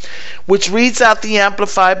 40, which reads out the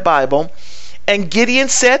Amplified Bible. And Gideon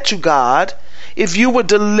said to God, if you would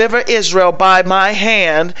deliver Israel by my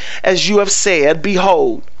hand, as you have said,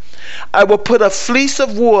 behold, I will put a fleece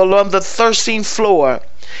of wool on the threshing floor.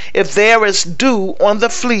 If there is dew on the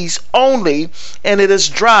fleece only, and it is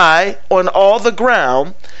dry on all the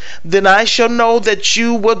ground, then I shall know that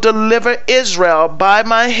you will deliver Israel by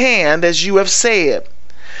my hand, as you have said.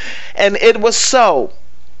 And it was so.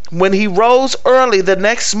 When he rose early the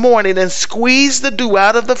next morning and squeezed the dew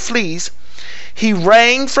out of the fleece, he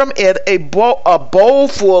wrung from it a bowl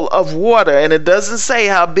full of water, and it doesn't say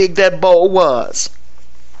how big that bowl was.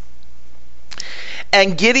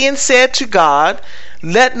 And Gideon said to God,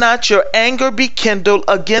 let not your anger be kindled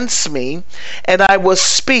against me, and I will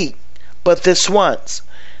speak but this once.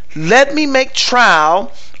 Let me make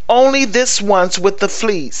trial only this once with the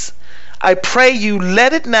fleece. I pray you,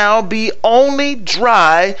 let it now be only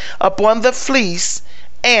dry upon the fleece,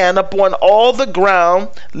 and upon all the ground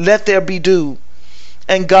let there be dew.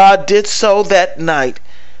 And God did so that night,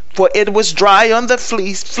 for it was dry on the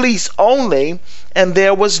fleece only, and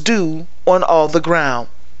there was dew on all the ground.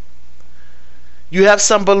 You have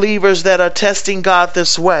some believers that are testing God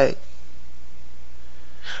this way,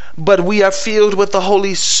 but we are filled with the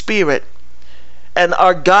Holy Spirit and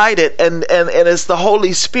are guided, and it's the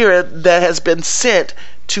Holy Spirit that has been sent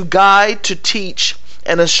to guide, to teach,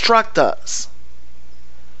 and instruct us.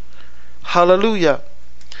 Hallelujah.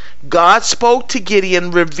 God spoke to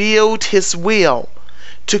Gideon, revealed his will.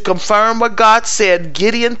 To confirm what God said,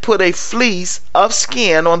 Gideon put a fleece of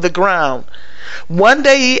skin on the ground. One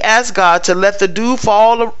day he asked God to let the dew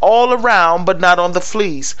fall all around, but not on the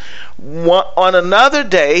fleece. On another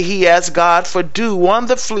day he asked God for dew on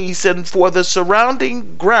the fleece and for the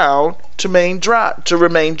surrounding ground to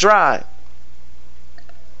remain dry.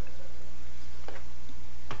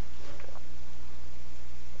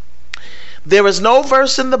 There is no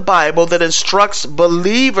verse in the Bible that instructs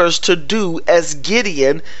believers to do as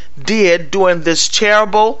Gideon did during this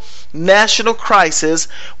terrible national crisis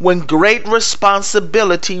when great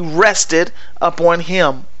responsibility rested upon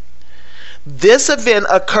him. This event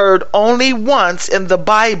occurred only once in the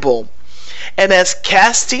Bible, and as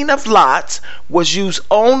casting of lots was used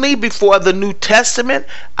only before the New Testament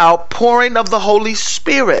outpouring of the Holy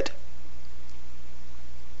Spirit.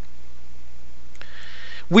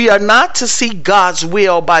 We are not to seek God's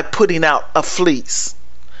will by putting out a fleece.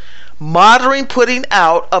 Modern putting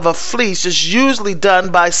out of a fleece is usually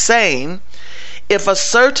done by saying, if a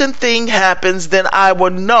certain thing happens, then I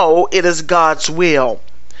will know it is God's will.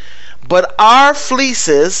 But our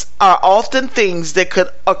fleeces are often things that could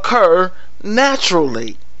occur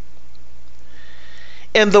naturally.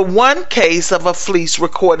 In the one case of a fleece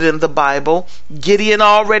recorded in the Bible, Gideon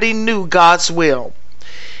already knew God's will.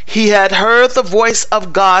 He had heard the voice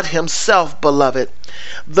of God himself, beloved.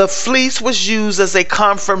 The fleece was used as a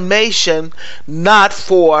confirmation, not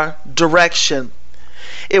for direction.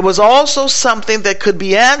 It was also something that could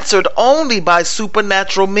be answered only by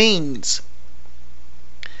supernatural means.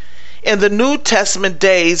 In the New Testament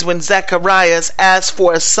days, when Zacharias asked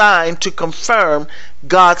for a sign to confirm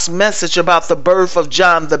God's message about the birth of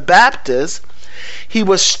John the Baptist, he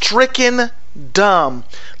was stricken dumb.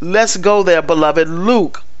 Let's go there, beloved.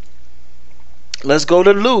 Let's go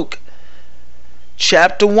to Luke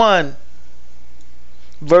chapter 1,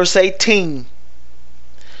 verse 18.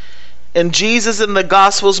 And Jesus in the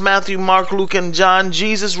Gospels, Matthew, Mark, Luke, and John,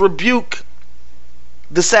 Jesus rebuked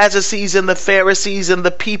the Sadducees and the Pharisees and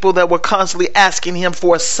the people that were constantly asking him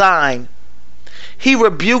for a sign. He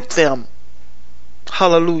rebuked them.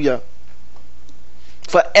 Hallelujah.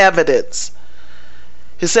 For evidence.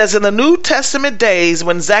 It says in the New Testament days,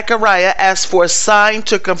 when Zechariah asked for a sign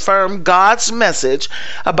to confirm God's message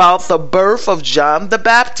about the birth of John the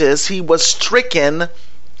Baptist, he was stricken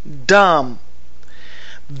dumb.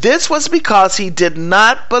 This was because he did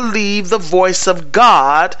not believe the voice of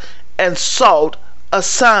God and sought a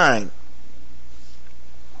sign.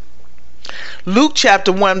 Luke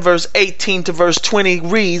chapter 1 verse 18 to verse 20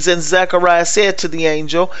 reads, and Zechariah said to the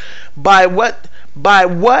angel, By what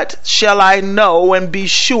shall I know and be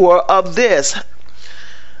sure of this?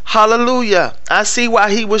 Hallelujah. I see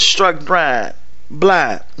why he was struck blind.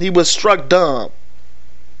 He was struck dumb.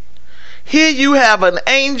 Here you have an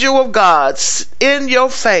angel of God in your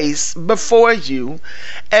face before you,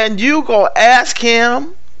 and you gonna ask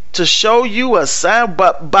him to show you a sign.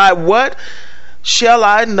 But by what shall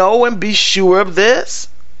I know and be sure of this?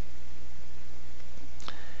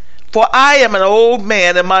 For I am an old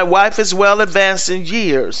man, and my wife is well advanced in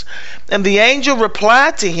years. And the angel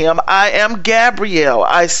replied to him, I am Gabriel.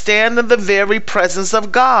 I stand in the very presence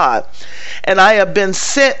of God, and I have been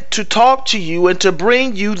sent to talk to you and to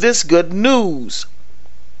bring you this good news.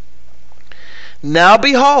 Now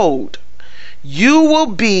behold, you will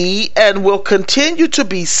be and will continue to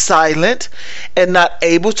be silent and not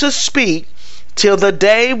able to speak till the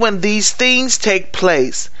day when these things take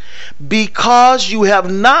place, because you have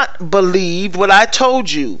not believed what I told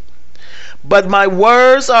you. But my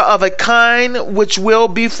words are of a kind which will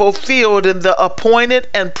be fulfilled in the appointed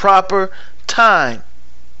and proper time.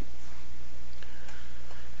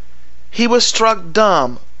 He was struck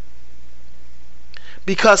dumb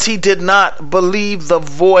because he did not believe the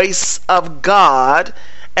voice of God,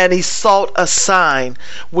 and he sought a sign,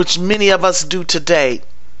 which many of us do today.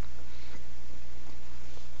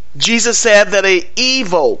 Jesus said that an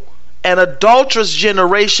evil and adulterous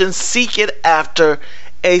generation seeketh after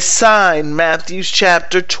a sign. Matthew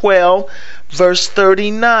chapter 12 verse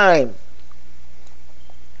 39.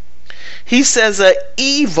 He says an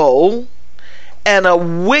evil and a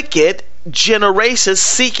wicked generation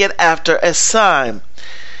seeketh after a sign.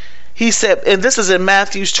 He said, and this is in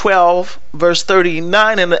Matthew 12 verse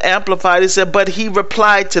 39 in the Amplified, he said, but he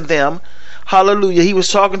replied to them, hallelujah, he was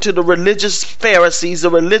talking to the religious Pharisees, the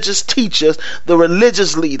religious teachers, the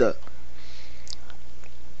religious leader.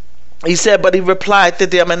 He said, but he replied to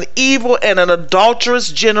them, an evil and an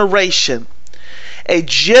adulterous generation, a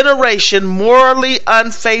generation morally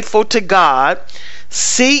unfaithful to God,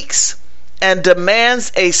 seeks and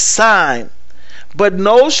demands a sign, but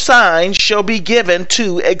no sign shall be given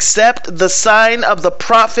to except the sign of the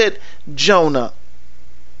prophet Jonah.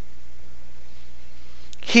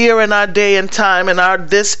 Here in our day and time, in our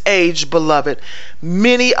this age, beloved,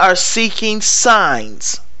 many are seeking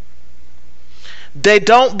signs. They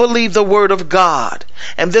don't believe the word of God,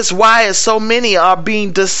 and this is why so many are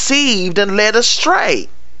being deceived and led astray.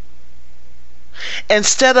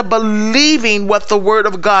 Instead of believing what the word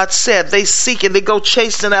of God said, they seek and they go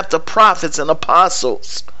chasing after prophets and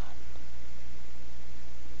apostles.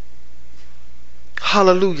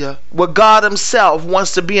 Hallelujah. Where God himself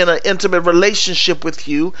wants to be in an intimate relationship with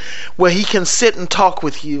you, where he can sit and talk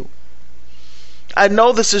with you. I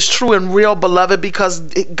know this is true and real, beloved, because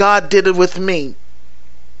God did it with me.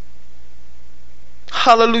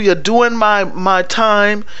 Hallelujah. During my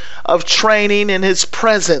time of training in his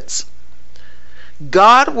presence,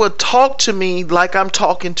 God would talk to me like I'm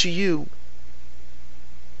talking to you.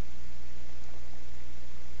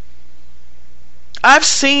 I've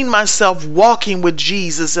seen myself walking with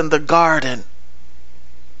Jesus in the garden.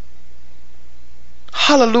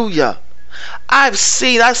 Hallelujah. I've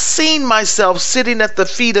seen myself sitting at the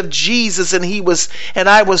feet of Jesus, and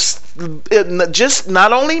I was just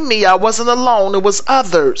not only me, I wasn't alone, it was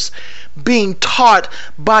others being taught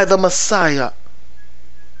by the Messiah.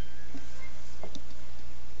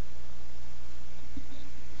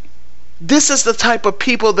 This is the type of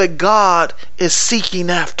people that God is seeking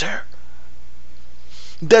after,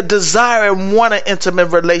 that desire and want an intimate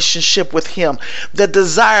relationship with him, that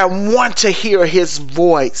desire and want to hear his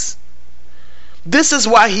voice. This is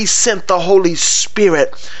why he sent the Holy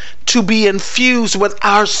Spirit to be infused with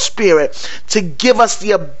our spirit, to give us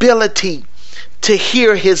the ability to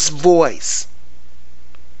hear his voice.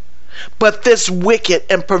 But this wicked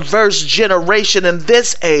and perverse generation in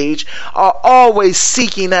this age are always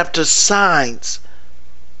seeking after signs,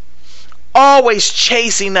 always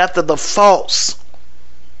chasing after the false,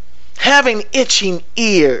 having itching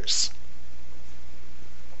ears.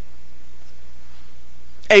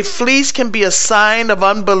 A fleece can be a sign of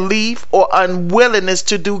unbelief or unwillingness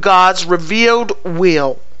to do God's revealed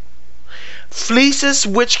will. Fleeces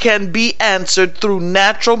which can be answered through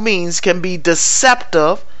natural means can be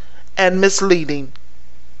deceptive and misleading.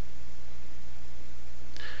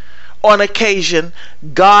 On occasion,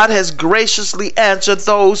 God has graciously answered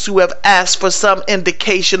those who have asked for some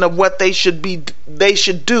indication of what they should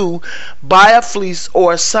do by a fleece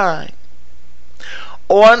or a sign.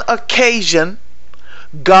 On occasion,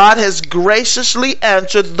 God has graciously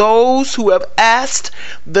answered those who have asked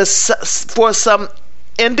for some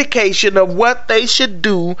indication of what they should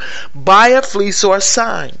do by a fleece or a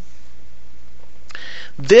sign.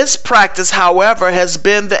 This practice, however, has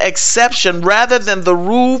been the exception rather than the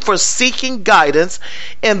rule for seeking guidance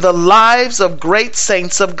in the lives of great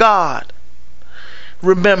saints of God.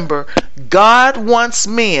 Remember, God wants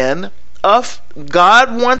men of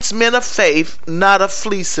faith, not of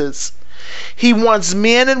fleeces. He wants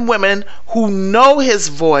men and women who know His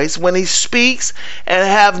voice when He speaks and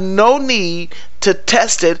have no need to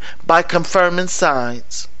test it by confirming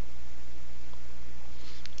signs.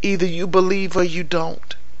 Either you believe or you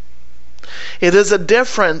don't. It is a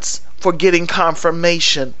difference for getting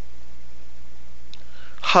confirmation.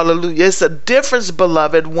 Hallelujah. It's a difference,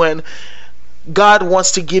 beloved, when God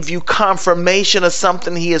wants to give you confirmation of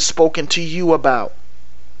something He has spoken to you about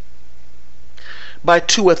by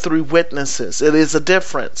 2 or 3 witnesses. It is a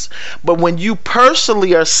difference. But when you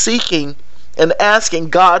personally are seeking and asking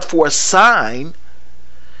God for a sign,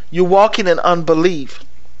 you're walking in unbelief.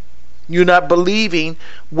 You're not believing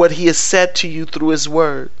what He has said to you through His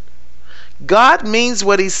word. God means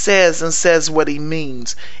what He says and says what He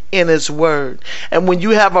means in His word. And when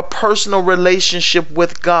you have a personal relationship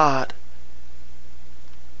with God,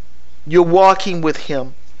 you're walking with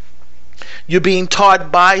Him. You're being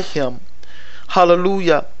taught by Him.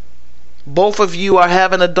 Hallelujah. Both of you are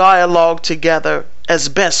having a dialogue together as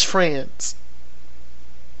best friends.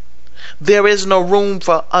 There is no room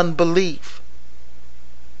for unbelief.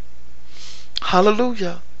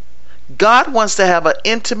 Hallelujah. God wants to have an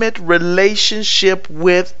intimate relationship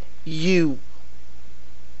with you.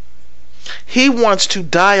 He wants to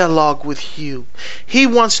dialogue with you. He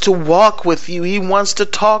wants to walk with you. He wants to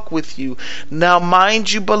talk with you. Now, mind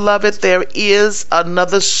you, beloved, there is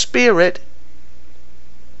another spirit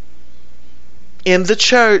in the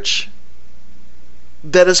church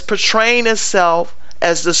that is portraying itself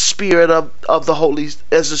as the spirit of the Holy,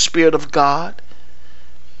 as the Spirit of God.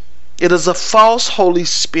 It is a false Holy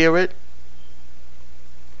Spirit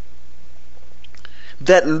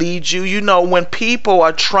that leads you. You know, when people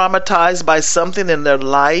are traumatized by something in their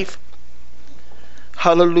life,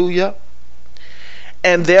 hallelujah,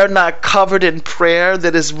 and they're not covered in prayer,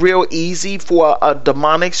 that is real easy for a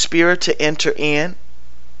demonic spirit to enter in.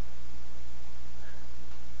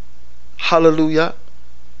 Hallelujah.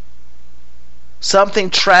 Something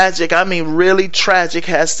tragic, I mean really tragic,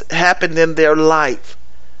 has happened in their life.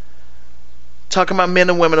 Talking about men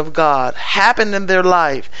and women of God, happened in their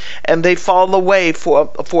life, and they fall away for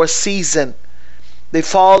a season. They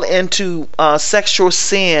fall into sexual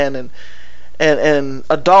sin and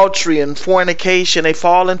adultery and fornication. They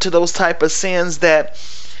fall into those type of sins that,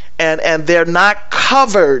 and they're not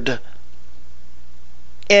covered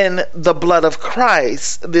in the blood of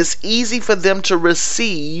Christ. It's easy for them to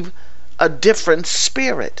receive a different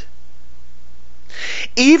spirit.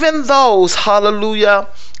 Even those, hallelujah,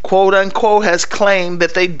 quote unquote, has claimed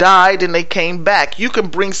that they died and they came back. You can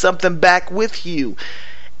bring something back with you,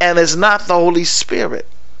 and it's not the Holy Spirit.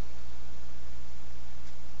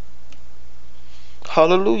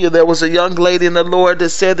 Hallelujah. There was a young lady in the Lord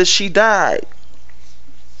that said that she died.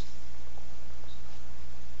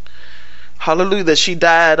 Hallelujah, that she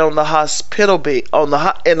died on the hospital bed, in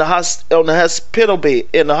the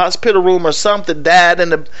hospital room or something.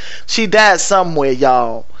 She died somewhere,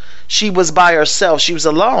 y'all. She was by herself. She was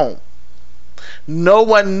alone. No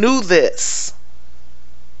one knew this.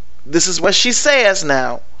 This is what she says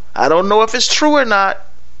now. I don't know if it's true or not.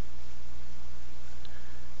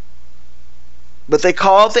 But they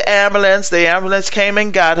called the ambulance. The ambulance came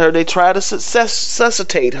and got her. They tried to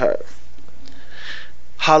resuscitate her.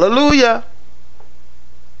 Hallelujah.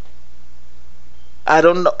 I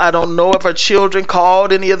don't know if her children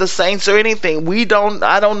called any of the saints or anything.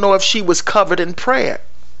 I don't know if she was covered in prayer.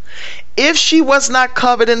 If she was not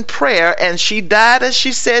covered in prayer and she died as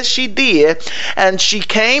she said she did, and she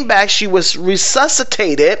came back, she was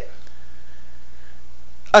resuscitated,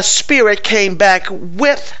 a spirit came back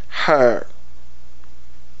with her,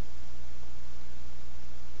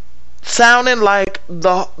 sounding like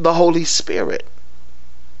the Holy Spirit.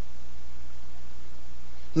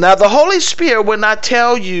 Now, the Holy Spirit will not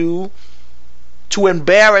tell you to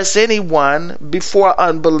embarrass anyone before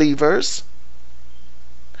unbelievers,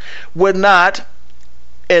 would not,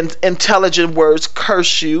 in intelligent words,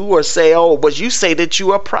 curse you or say, oh, but you say that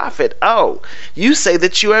you are a prophet. Oh, you say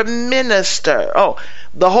that you are a minister. Oh,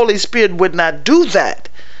 the Holy Spirit would not do that.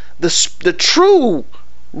 The true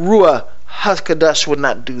Ruach HaKodesh would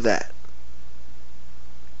not do that.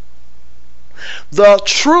 The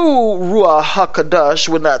true Ruach HaKodesh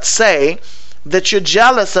would not say that you're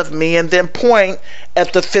jealous of me and then point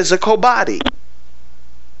at the physical body.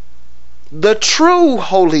 The true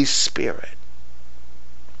Holy Spirit.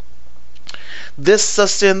 This,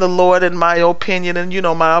 sister in the Lord, in my opinion, and you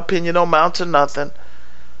know my opinion don't amount to nothing,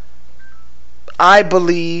 I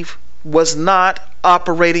believe was not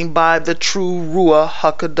operating by the true Ruach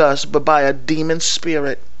HaKodesh, but by a demon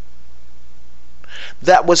spirit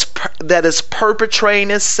that is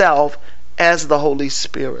perpetrating itself as the Holy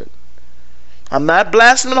Spirit. I'm not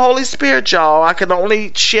blaspheming the Holy Spirit, y'all. I can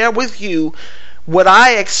only share with you what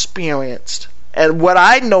I experienced and what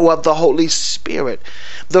I know of the Holy Spirit.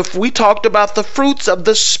 We talked about the fruits of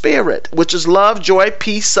the Spirit, which is love, joy,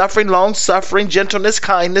 peace, suffering, long-suffering, gentleness,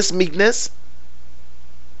 kindness, meekness.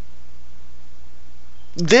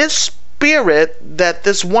 This spirit that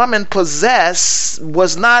this woman possessed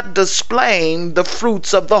was not displaying the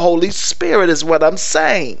fruits of the Holy Spirit, is what I'm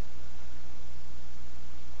saying.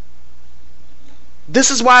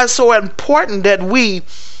 This is why it's so important that we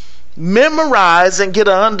memorize and get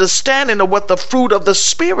an understanding of what the fruit of the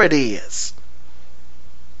Spirit is.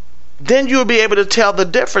 Then you'll be able to tell the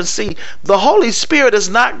difference. See, the Holy Spirit is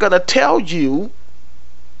not going to tell you,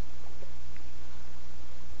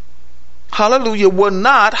 hallelujah, will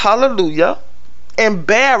not, hallelujah,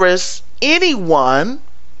 embarrass anyone,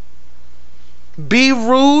 be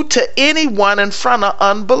rude to anyone in front of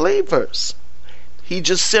unbelievers. He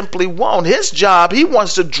just simply won't. His job, he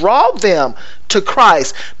wants to draw them to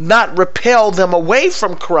Christ, not repel them away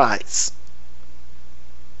from Christ.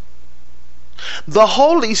 The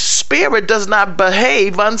Holy Spirit does not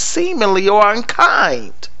behave unseemly or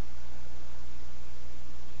unkind.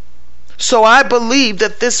 So I believe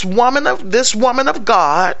that this woman of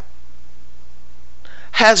God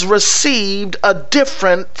has received a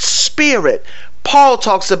different spirit. Paul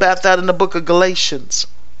talks about that in the book of Galatians.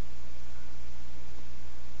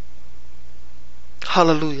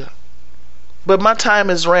 Hallelujah. But my time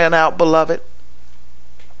has ran out, beloved.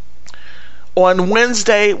 On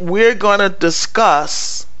Wednesday, we're going to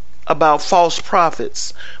discuss about false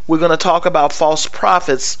prophets. We're going to talk about false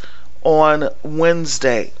prophets on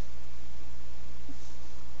Wednesday.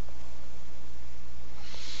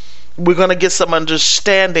 We're going to get some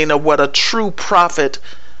understanding of what a true prophet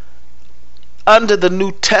under the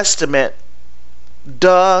New Testament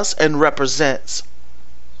does and represents.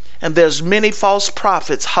 And there's many false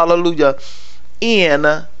prophets, hallelujah,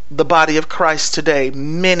 in the body of Christ today.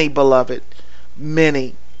 Many, beloved,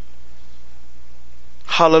 many.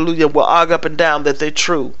 Hallelujah, will argue up and down that they're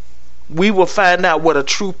true. We will find out what a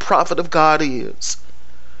true prophet of God is.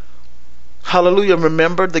 Hallelujah.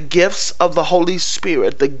 Remember the gifts of the Holy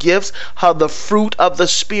Spirit. The gifts, how the fruit of the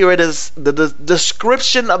Spirit is, the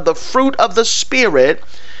description of the fruit of the Spirit,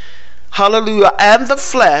 hallelujah, and the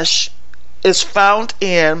flesh is found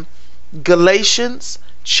in Galatians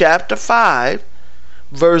chapter 5,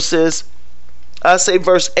 verse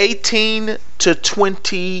 18 to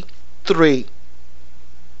 23.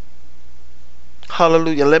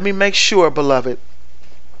 Hallelujah. Let me make sure, beloved,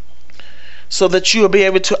 so that you will be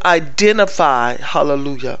able to identify,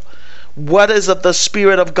 hallelujah, what is of the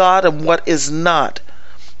Spirit of God and what is not.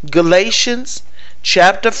 Galatians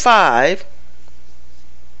chapter 5,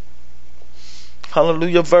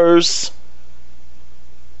 hallelujah, verse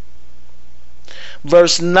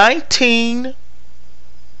 19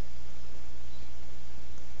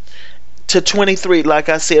 to 23. Like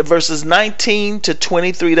I said, verses 19 to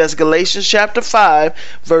 23. That's Galatians chapter 5,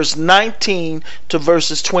 verse 19 to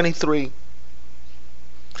verses 23.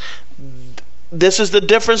 This is the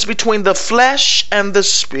difference between the flesh and the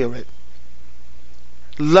spirit.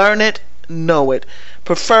 Learn it, know it.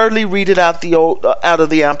 Preferably read it out of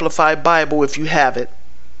the Amplified Bible if you have it.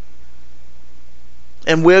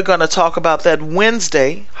 And we're going to talk about that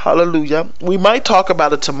Wednesday. Hallelujah. We might talk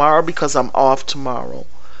about it tomorrow because I'm off tomorrow.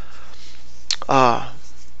 I'll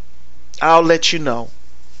let you know.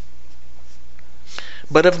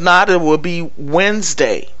 But if not, it will be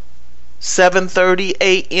Wednesday, 7:30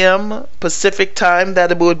 a.m. Pacific time.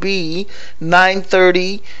 That it would be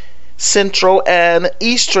 9:30 Central and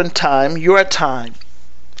Eastern time, your time.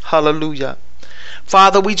 Hallelujah.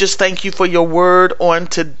 Father, we just thank you for your word on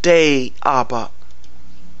today, Abba.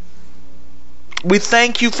 We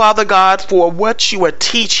thank you, Father God, for what you are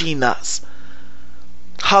teaching us.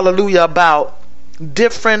 Hallelujah, about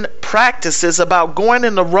different practices, about going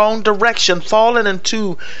in the wrong direction, falling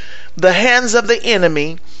into the hands of the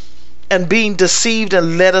enemy and being deceived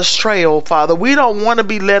and led astray, oh Father. We don't want to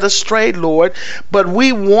be led astray, Lord, but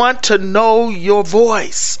we want to know your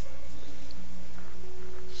voice.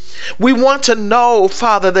 We want to know,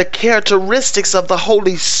 Father, the characteristics of the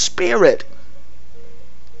Holy Spirit.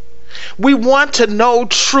 We want to know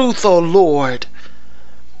truth, oh Lord.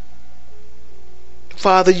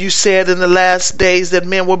 Father, you said in the last days that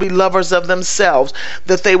men will be lovers of themselves,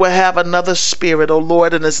 that they will have another spirit, oh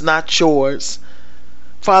Lord, and it's not yours.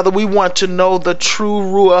 Father, we want to know the true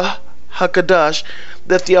Ruach HaKadosh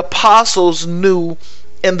that the apostles knew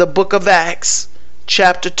in the book of Acts,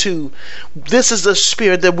 chapter 2. This is the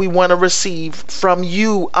spirit that we want to receive from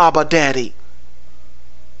you, Abba Daddy,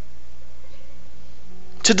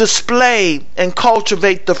 to display and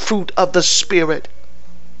cultivate the fruit of the Spirit,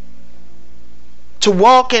 to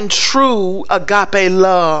walk in true agape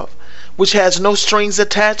love, which has no strings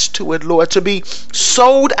attached to it, Lord, to be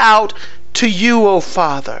sold out to you, O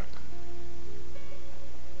Father.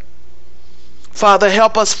 Father,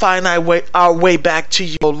 help us find our way back to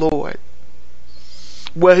you, O Lord,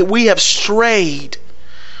 where we have strayed,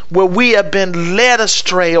 where we have been led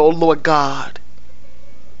astray, O Lord God,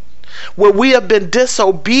 where we have been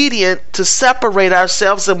disobedient to separate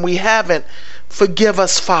ourselves and we haven't. Forgive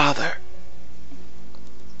us, Father.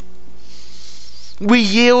 We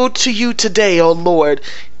yield to you today, O Lord.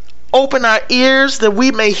 Open our ears that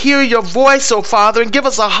we may hear your voice, O Father, and give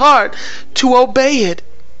us a heart to obey it.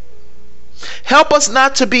 Help us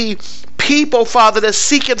not to be people, Father, that's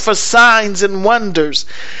seeking for signs and wonders,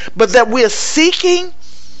 but that we're seeking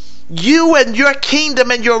you and your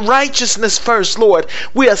kingdom and your righteousness first, Lord.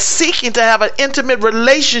 We are seeking to have an intimate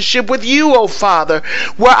relationship with you, O Father,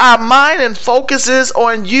 where our mind and focus is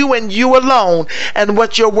on you and you alone and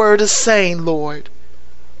what your word is saying, Lord.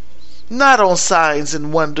 Not on signs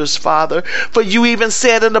and wonders, Father. For you even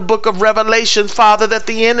said in the book of Revelation, Father, that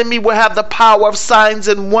the enemy will have the power of signs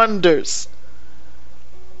and wonders.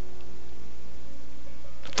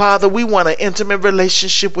 Father, we want an intimate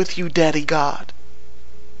relationship with you, Daddy God.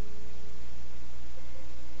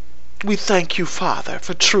 We thank you, Father,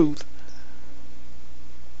 for truth.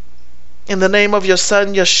 In the name of your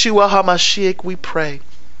Son, Yeshua HaMashiach, we pray.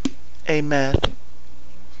 Amen.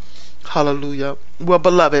 Hallelujah. Well,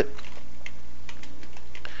 beloved,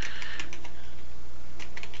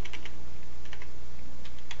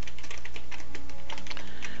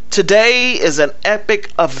 today is an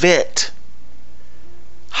epic event.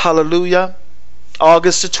 Hallelujah.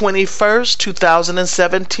 August the 21st,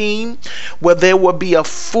 2017, where there will be a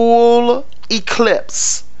full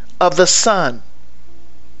eclipse of the sun.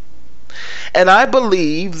 And I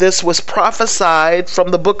believe this was prophesied from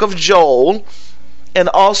the book of Joel and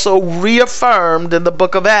also reaffirmed in the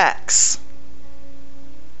book of Acts.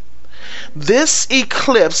 This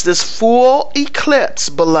eclipse, this full eclipse,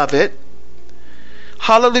 beloved,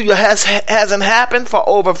 hallelujah, hasn't happened for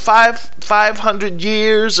over 500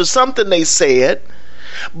 years or something, they said.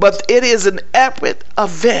 But it is an epic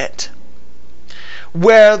event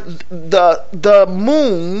where the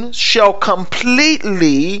moon shall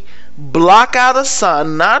completely block out the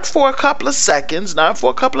sun, not for a couple of seconds, not for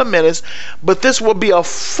a couple of minutes, but this will be a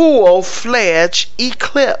full-fledged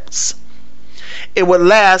eclipse. It would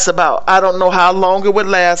last about, I don't know how long it would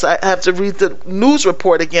last. I have to read the news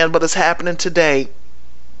report again, but it's happening today.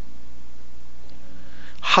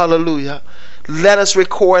 Hallelujah. Let us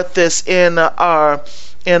record this in our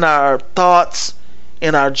thoughts,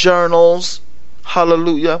 in our journals.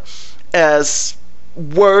 Hallelujah. As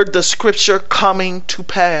word, the scripture coming to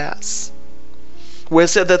pass, where it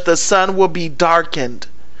said that the sun will be darkened.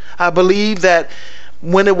 I believe that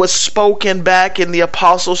when it was spoken back in the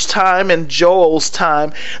apostles' time and Joel's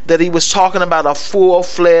time, that he was talking about a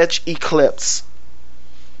full-fledged eclipse.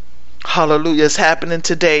 Hallelujah. It's happening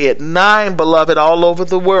today at 9, beloved, all over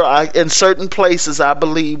the world. In certain places, I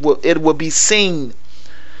believe it will be seen.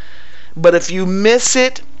 But if you miss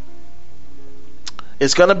it,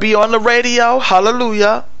 it's going to be on the radio.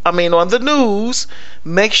 Hallelujah. On the news.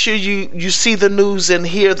 Make sure you see the news and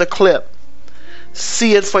hear the clip.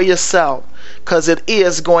 See it for yourself, because it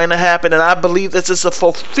is going to happen. And I believe this is a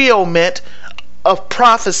fulfillment of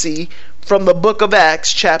prophecy from the book of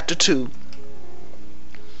Acts, chapter 2.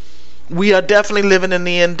 We are definitely living in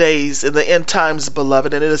the end days, in the end times,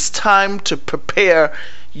 beloved, and it is time to prepare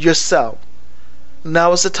yourself.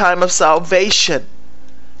 Now is the time of salvation.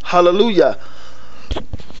 Hallelujah.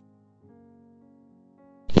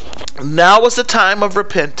 Now is the time of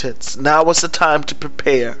repentance. Now is the time to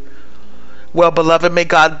prepare. Well, beloved, may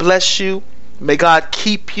God bless you. May God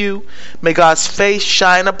keep you. May God's face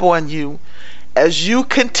shine upon you as you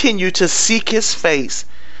continue to seek His face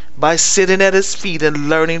by sitting at His feet and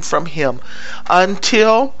learning from Him.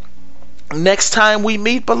 Until next time we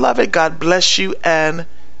meet, beloved, God bless you and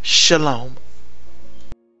shalom.